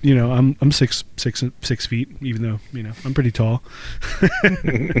 I'm 6 feet, even though I'm pretty tall.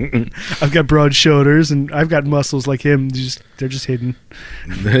 I've got broad shoulders and I've got muscles like him. They're just hidden.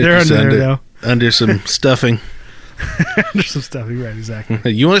 They're under there though. Under some stuffing. Under some stuffing, right?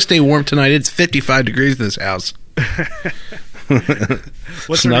 Exactly. You want to stay warm tonight? It's 55 degrees in this house.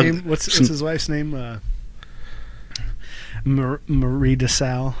 What's her name? What's his wife's name? Marie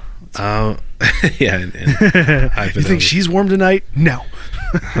DeSalle. Oh, yeah. You think she's warm tonight? No.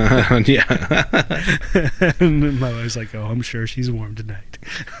 Yeah. And my wife's like, "Oh, I'm sure she's warm tonight."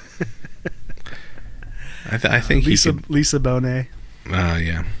 I think Lisa Bonet.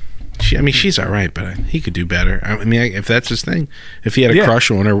 Yeah. She's all right, but he could do better. I mean, if that's his thing, if he had a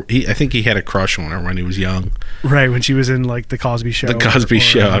crush on her, I think he had a crush on her when he was young. Right, when she was in like the Cosby Show. The Cosby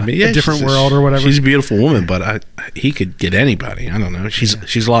Show. I mean, A Different World or whatever. She's a beautiful woman, but he could get anybody. I don't know.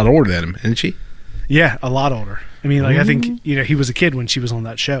 She's a lot older than him, isn't she? Yeah, a lot older. I mean, like I think he was a kid when she was on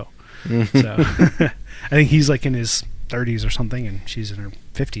that show. So I think he's like in his 30s or something, and she's in her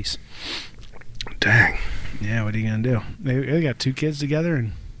 50s. Dang. Yeah, what are you gonna do? They got 2 kids together,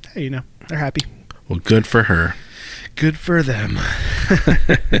 and hey, they're happy. Well, good for her. Good for them.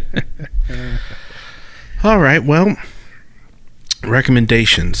 All right. Well,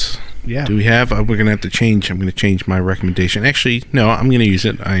 recommendations. Yeah. Do we have? We're gonna have to change. I'm gonna change my recommendation. Actually, no. I'm gonna use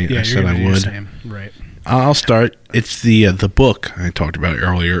it. I said I would. Right. I'll start. It's the book I talked about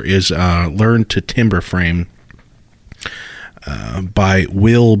earlier. Is Learn to Timber Frame by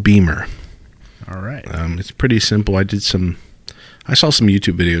Will Beamer. All right. It's pretty simple. I saw some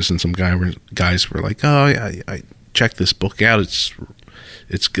YouTube videos and some guys were like, "Oh, I checked this book out.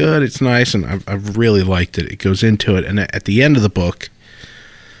 It's good. It's nice, and I've really liked it." It goes into it, and at the end of the book,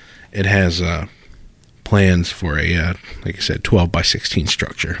 it has plans for a like I said, 12 by 16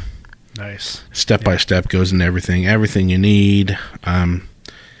 structure. Nice. Step by step goes into everything you need.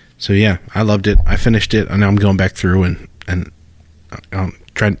 So yeah, I loved it. I finished it, and now I'm going back through and I'll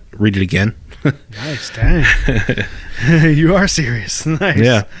try to read it again. Nice, dang. You are serious. Nice.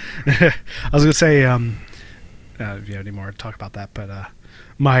 Yeah. I was gonna say, if you have any more to talk about that, but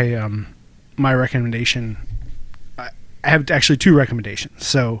my recommendation, I have actually 2 recommendations.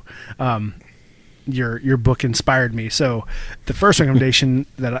 So your book inspired me. So the first recommendation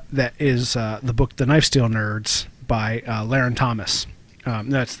that is the book The Knife Steel Nerds by Laren Thomas.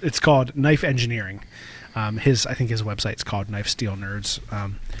 It's called Knife Engineering. I think his website's called Knife Steel Nerds.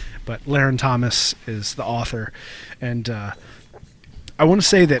 But Laren Thomas is the author, and I want to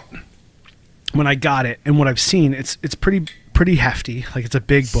say that when I got it and what I've seen, it's pretty hefty. Like, it's a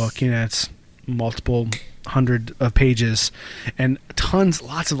big book, it's multiple hundred of pages, and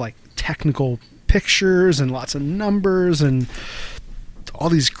lots of like technical pictures and lots of numbers and all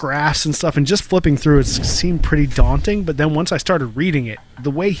these graphs and stuff. And just flipping through it seemed pretty daunting. But then once I started reading it,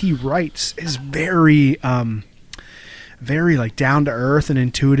 the way he writes is very like down to earth and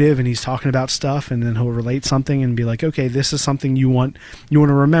intuitive, and he's talking about stuff, and then he'll relate something and be like, okay, this is something you want to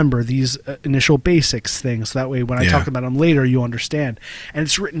remember, these initial basics things, so that way when I talk about them later you understand. And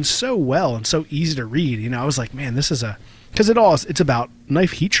it's written so well and so easy to read. I was like, man, this is because it's about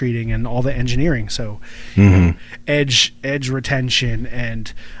knife heat treating and all the engineering, so edge retention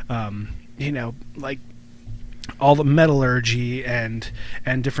and like all the metallurgy and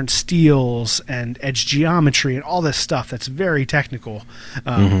different steels and edge geometry and all this stuff that's very technical.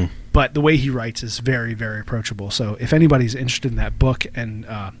 But the way he writes is very, very approachable. So if anybody's interested in that book, and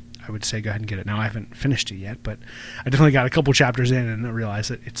I would say go ahead and get it now. I haven't finished it yet, but I definitely got a couple chapters in and I realized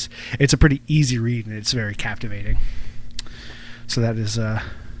that it's a pretty easy read and it's very captivating. So that is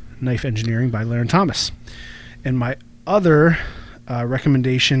Knife Engineering by Laren Thomas. And my other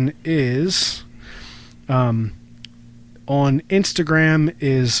recommendation is on Instagram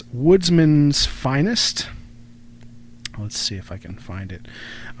is Woodsman's Finest. Let's see if I can find it.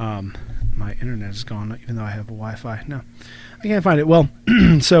 My internet is gone, even though I have a Wi-Fi. No, I can't find it. Well,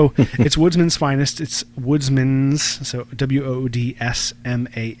 so it's Woodsman's Finest. It's Woodsman's, so WOODSMANS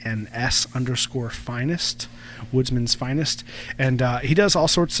 _ Finest. Woodsman's Finest. And he does all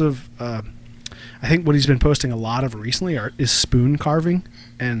sorts of I think what he's been posting a lot of recently is spoon carving,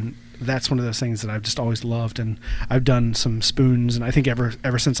 and that's one of those things that I've just always loved. And I've done some spoons, and I think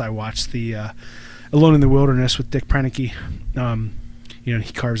ever since I watched the Alone in the Wilderness with Dick Proenneke,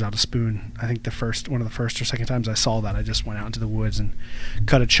 he carves out a spoon. I think one of the first or second times I saw that, I just went out into the woods and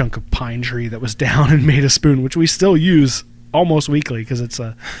cut a chunk of pine tree that was down and made a spoon, which we still use almost weekly because it's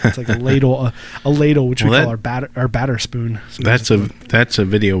like a ladle, which we call our batter spoon. So that's a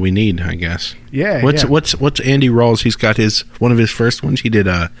video we need, I guess. Yeah. What's Andy Rawls? He's got one of his first ones. He did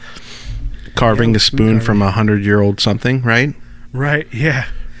carving a spoon from 100-year-old something, right? Right. Yeah.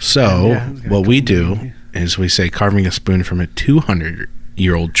 So what we do is we say carving a spoon from a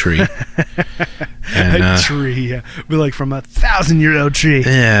 200-year-old tree. And, a tree, yeah. We're like from a 1,000-year-old tree.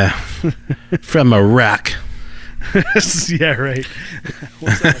 Yeah. From a rock. Yeah, right.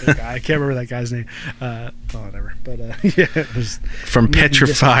 What's that other guy? I can't remember that guy's name. Whatever. But yeah, from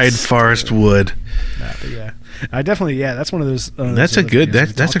petrified forest wood. But yeah, I definitely. Yeah, that's one of those. That's a good.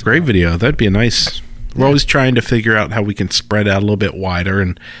 That's a great video. That'd be a nice. We're always trying to figure out how we can spread out a little bit wider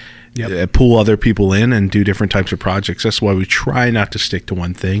and pull other people in and do different types of projects. That's why we try not to stick to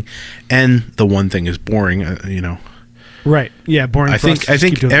one thing, and the one thing is boring. Right. Yeah. Boring. I think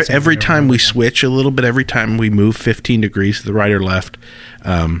every time we switch a little bit, every time we move 15 degrees to the right or left,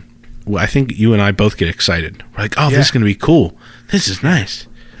 I think you and I both get excited. We're like, this is going to be cool. This is nice.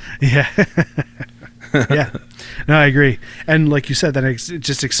 Yeah. Yeah. No, I agree. And like you said, that it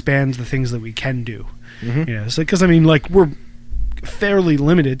just expands the things that we can do. Mm-hmm. So because we're fairly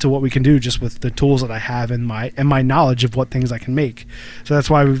limited to what we can do just with the tools that I have and my knowledge of what things I can make. So that's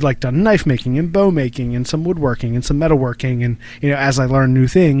why we've done knife making and bow making and some woodworking and some metalworking, and as I learn new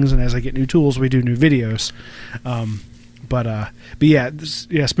things and as I get new tools, we do new videos. But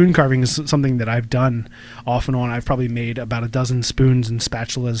yeah, spoon carving is something that I've done off and on. I've probably made about a dozen spoons and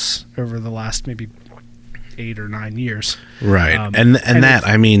spatulas over the last maybe 8 or 9 years. Right. And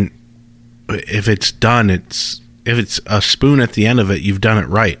that, if it's done, if it's a spoon at the end of it, you've done it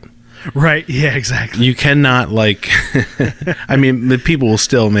right. Right. Yeah, exactly. You cannot the people will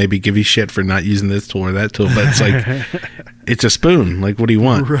still maybe give you shit for not using this tool or that tool, but it's like, it's a spoon. Like, what do you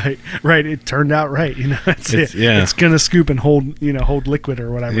want? Right. Right. It turned out right. It's going to scoop and hold liquid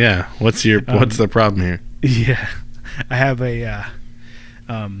or whatever. Yeah. What's the problem here? Yeah. I have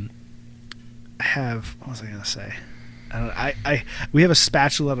what was I going to say? We have a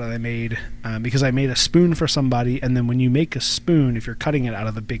spatula that I made because I made a spoon for somebody, and then when you make a spoon, if you're cutting it out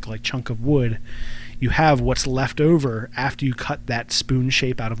of a big chunk of wood, you have what's left over after you cut that spoon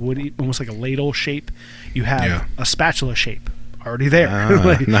shape out of wood, almost like a ladle shape. You have a spatula shape already there.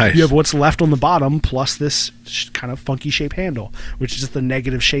 Nice. You have what's left on the bottom plus this kind of funky shape handle, which is just the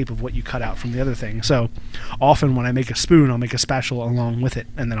negative shape of what you cut out from the other thing. So often when I make a spoon, I'll make a spatula along with it,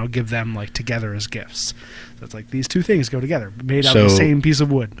 and then I'll give them together as gifts. So it's like these two things go together, made out of the same piece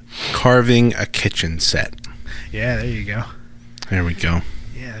of wood. Carving a kitchen set. Yeah, there you go. There we go.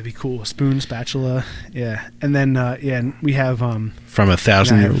 Yeah, that'd be cool. Spoon, spatula. Yeah. And then and we have from a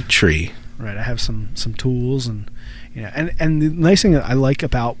 1,000-year-old tree. Right. I have some tools and and the nice thing that I like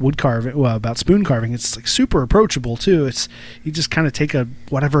about about spoon carving, it's super approachable too. It's you just kind of take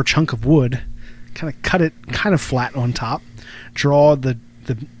whatever chunk of wood, kind of cut it kind of flat on top, draw the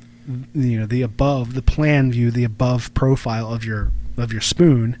above, the plan view, the above profile of your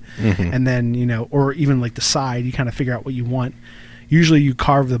spoon, mm-hmm. and then or even the side, you kind of figure out what you want. Usually you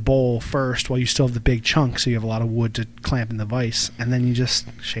carve the bowl first while you still have the big chunk, so you have a lot of wood to clamp in the vise, and then you just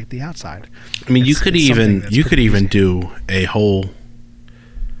shape the outside. You could even do a whole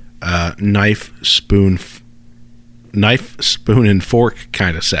knife, spoon, and fork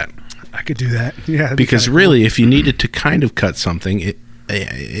kind of set. I could do that. Yeah, because really, if you needed to kind of cut something,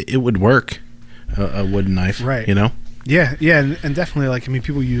 it would work. A wooden knife, right? Yeah, and definitely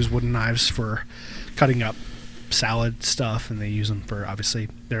people use wooden knives for cutting up salad stuff, and they use them for obviously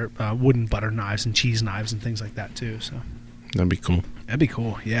their wooden butter knives and cheese knives and things like that too. So that'd be cool.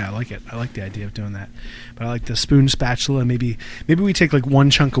 Yeah, I like it. I like the idea of doing that. But I like the spoon, spatula. Maybe we take one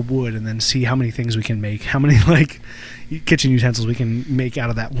chunk of wood and then see how many things we can make, how many kitchen utensils we can make out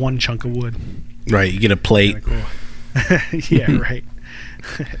of that one chunk of wood. Right, you get a plate. Cool. Yeah, right.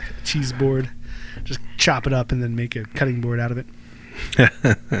 Cheese board. Just chop it up and then make a cutting board out of it.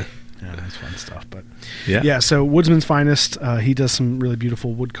 Yeah, that's fun stuff. But yeah. So Woodsman's Finest, he does some really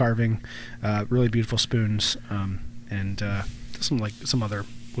beautiful wood carving, really beautiful spoons, and some other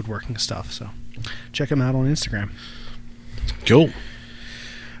woodworking stuff. So check him out on Instagram. Cool.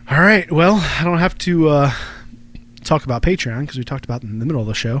 All right. Well, I don't have to talk about Patreon because we talked about it in the middle of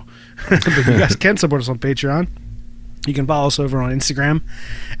the show. But you guys can support us on Patreon. You can follow us over on Instagram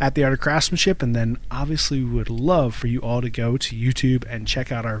at The Art of Craftsmanship, and then obviously we would love for you all to go to YouTube and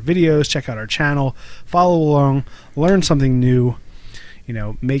check out our videos, check out our channel, follow along, learn something new,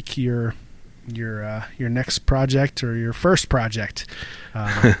 make your next project or your first project.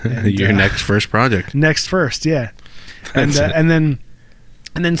 Your next first project. Next first, yeah. And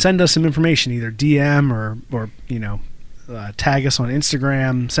then send us some information, either DM or tag us on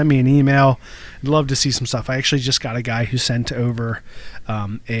Instagram, send me an email. I'd love to see some stuff. I actually just got a guy who sent over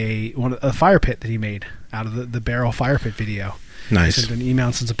a fire pit that he made out of the barrel fire pit video. Nice. He sent an email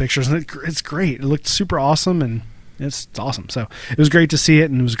and sent some pictures, and it's great. It looked super awesome, and it's awesome. So it was great to see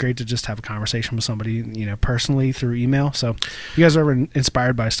it, and it was great to just have a conversation with somebody, personally through email. So if you guys are ever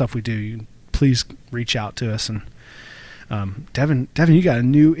inspired by stuff we do, please reach out to us. And Devin, you got a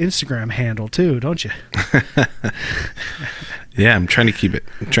new Instagram handle too, don't you? Yeah, I'm trying to keep it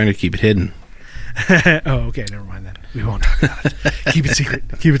hidden. Oh, okay, never mind then. We won't talk about it. Keep it secret.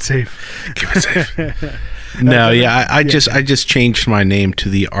 Keep it safe. Keep it safe. No, yeah, I just changed my name to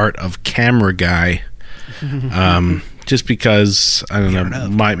The Art of Camera Guy. Just because I don't know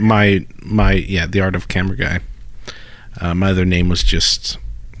The Art of Camera Guy. My other name was just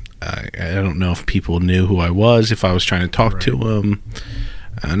I don't know if people knew who I was, if I was trying to talk to them.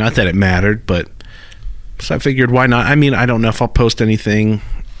 Not that it mattered, but so I figured, why not? I mean, I don't know if I'll post anything.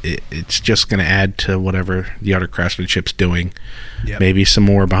 It's just going to add to whatever The Art of Craftsmanship's doing. Yep. Maybe some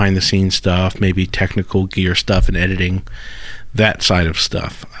more behind the scenes stuff, maybe technical gear stuff and editing, that side of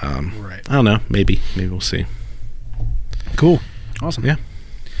stuff. I don't know. Maybe we'll see. Cool. Awesome. Yeah.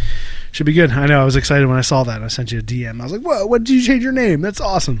 Should be good. I know. I was excited when I saw that. I sent you a DM. I was like, "Whoa! What did you change your name? That's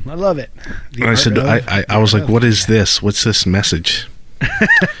awesome. I love it." I said, I was like, "What is this? What's this message?"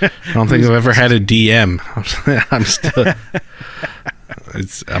 I don't think I've ever had a DM. I'm still.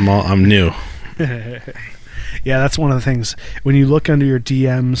 I'm new. Yeah, that's one of the things. When you look under your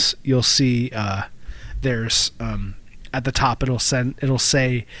DMs, you'll see there's at the top it'll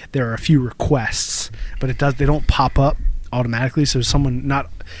say there are a few requests, but they don't pop up automatically. So someone, not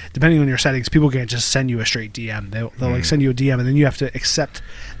depending on your settings, people can't just send you a straight DM. They'll like send you a DM, and then you have to accept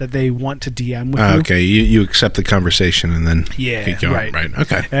that they want to DM with you. Okay, you accept the conversation and then keep going. Right.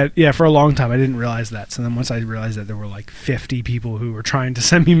 Okay. Yeah, for a long time I didn't realize that. So then once I realized that there were like 50 people who were trying to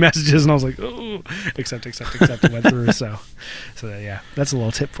send me messages, and I was like, oh, accept, and went through. So yeah, that's a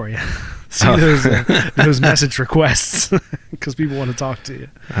little tip for you. See those message requests because people want to talk to you.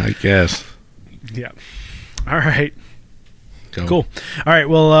 I guess. Yeah. All right. Cool. All right.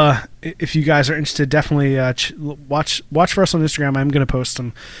 Well, if you guys are interested, definitely watch for us on Instagram. I'm going to post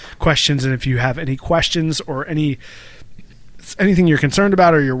some questions, and if you have any questions or anything you're concerned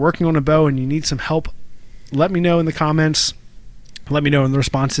about, or you're working on a bow and you need some help, let me know in the comments. Let me know in the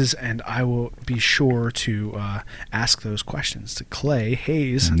responses, and I will be sure to ask those questions to Clay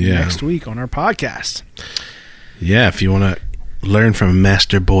Hayes next week on our podcast. Yeah, if you want to learn from a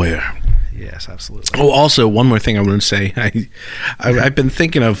master boyer. Yes, absolutely. Oh, also, one more thing I want to say. I've been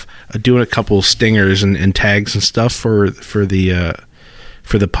thinking of doing a couple stingers and tags and stuff for the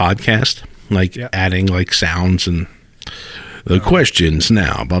podcast, like adding like sounds and the questions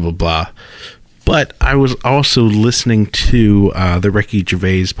now, blah blah blah. But I was also listening to the Ricky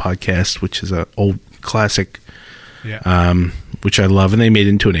Gervais podcast, which is an old classic, which I love, and they made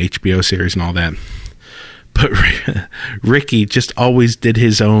it into an HBO series and all that. But Ricky just always did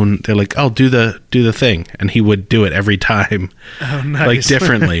his own. They're like, "Oh, do the thing," and he would do it every time, like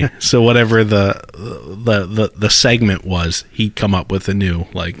differently. So whatever the segment was, he'd come up with a new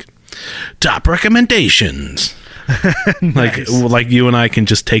like top recommendations. Nice. like you and I can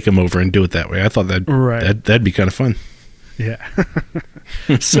just take them over and do it that way. I thought that'd be kind of fun. Yeah.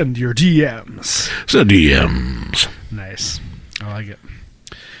 Send your DMs. Nice. I like it.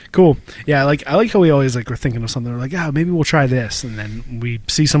 Cool. Yeah, I like how we always we're thinking of something. We're like, maybe we'll try this, and then we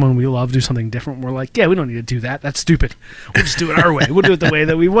see someone we love do something different. We're like, we don't need to do that. That's stupid. We'll just do it our way. We'll do it the way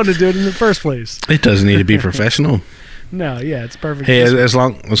that we want to do it in the first place. It doesn't need to be professional. No, yeah, it's perfect. Hey, as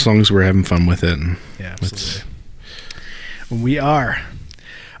long as we're having fun with it. Yeah, absolutely. We are.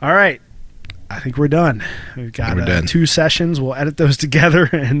 All right. I think we're done. We've got 2 sessions. We'll edit those together,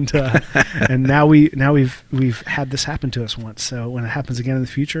 and and now we've had this happen to us once. So when it happens again in the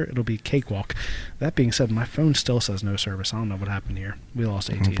future, it'll be cakewalk. That being said, my phone still says no service. I don't know what happened here. We lost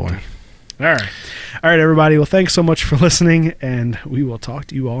AT&T. Oh boy. All right, everybody. Well, thanks so much for listening, and we will talk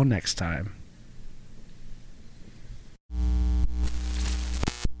to you all next time.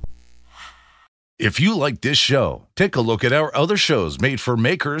 If you like this show, take a look at our other shows made for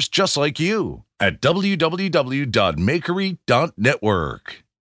makers just like you at www.makery.network.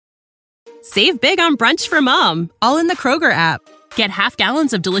 Save big on brunch for mom, all in the Kroger app. Get half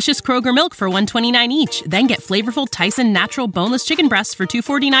gallons of delicious Kroger milk for $1.29 each. Then get flavorful Tyson natural boneless chicken breasts for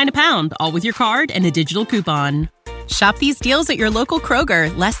 $2.49 a pound, all with your card and a digital coupon. Shop these deals at your local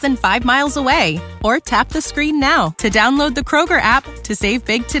Kroger, less than 5 miles away. Or tap the screen now to download the Kroger app to save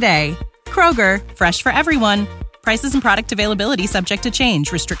big today. Kroger, fresh for everyone. Prices and product availability subject to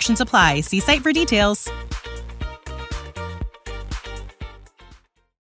change. Restrictions apply. See site for details.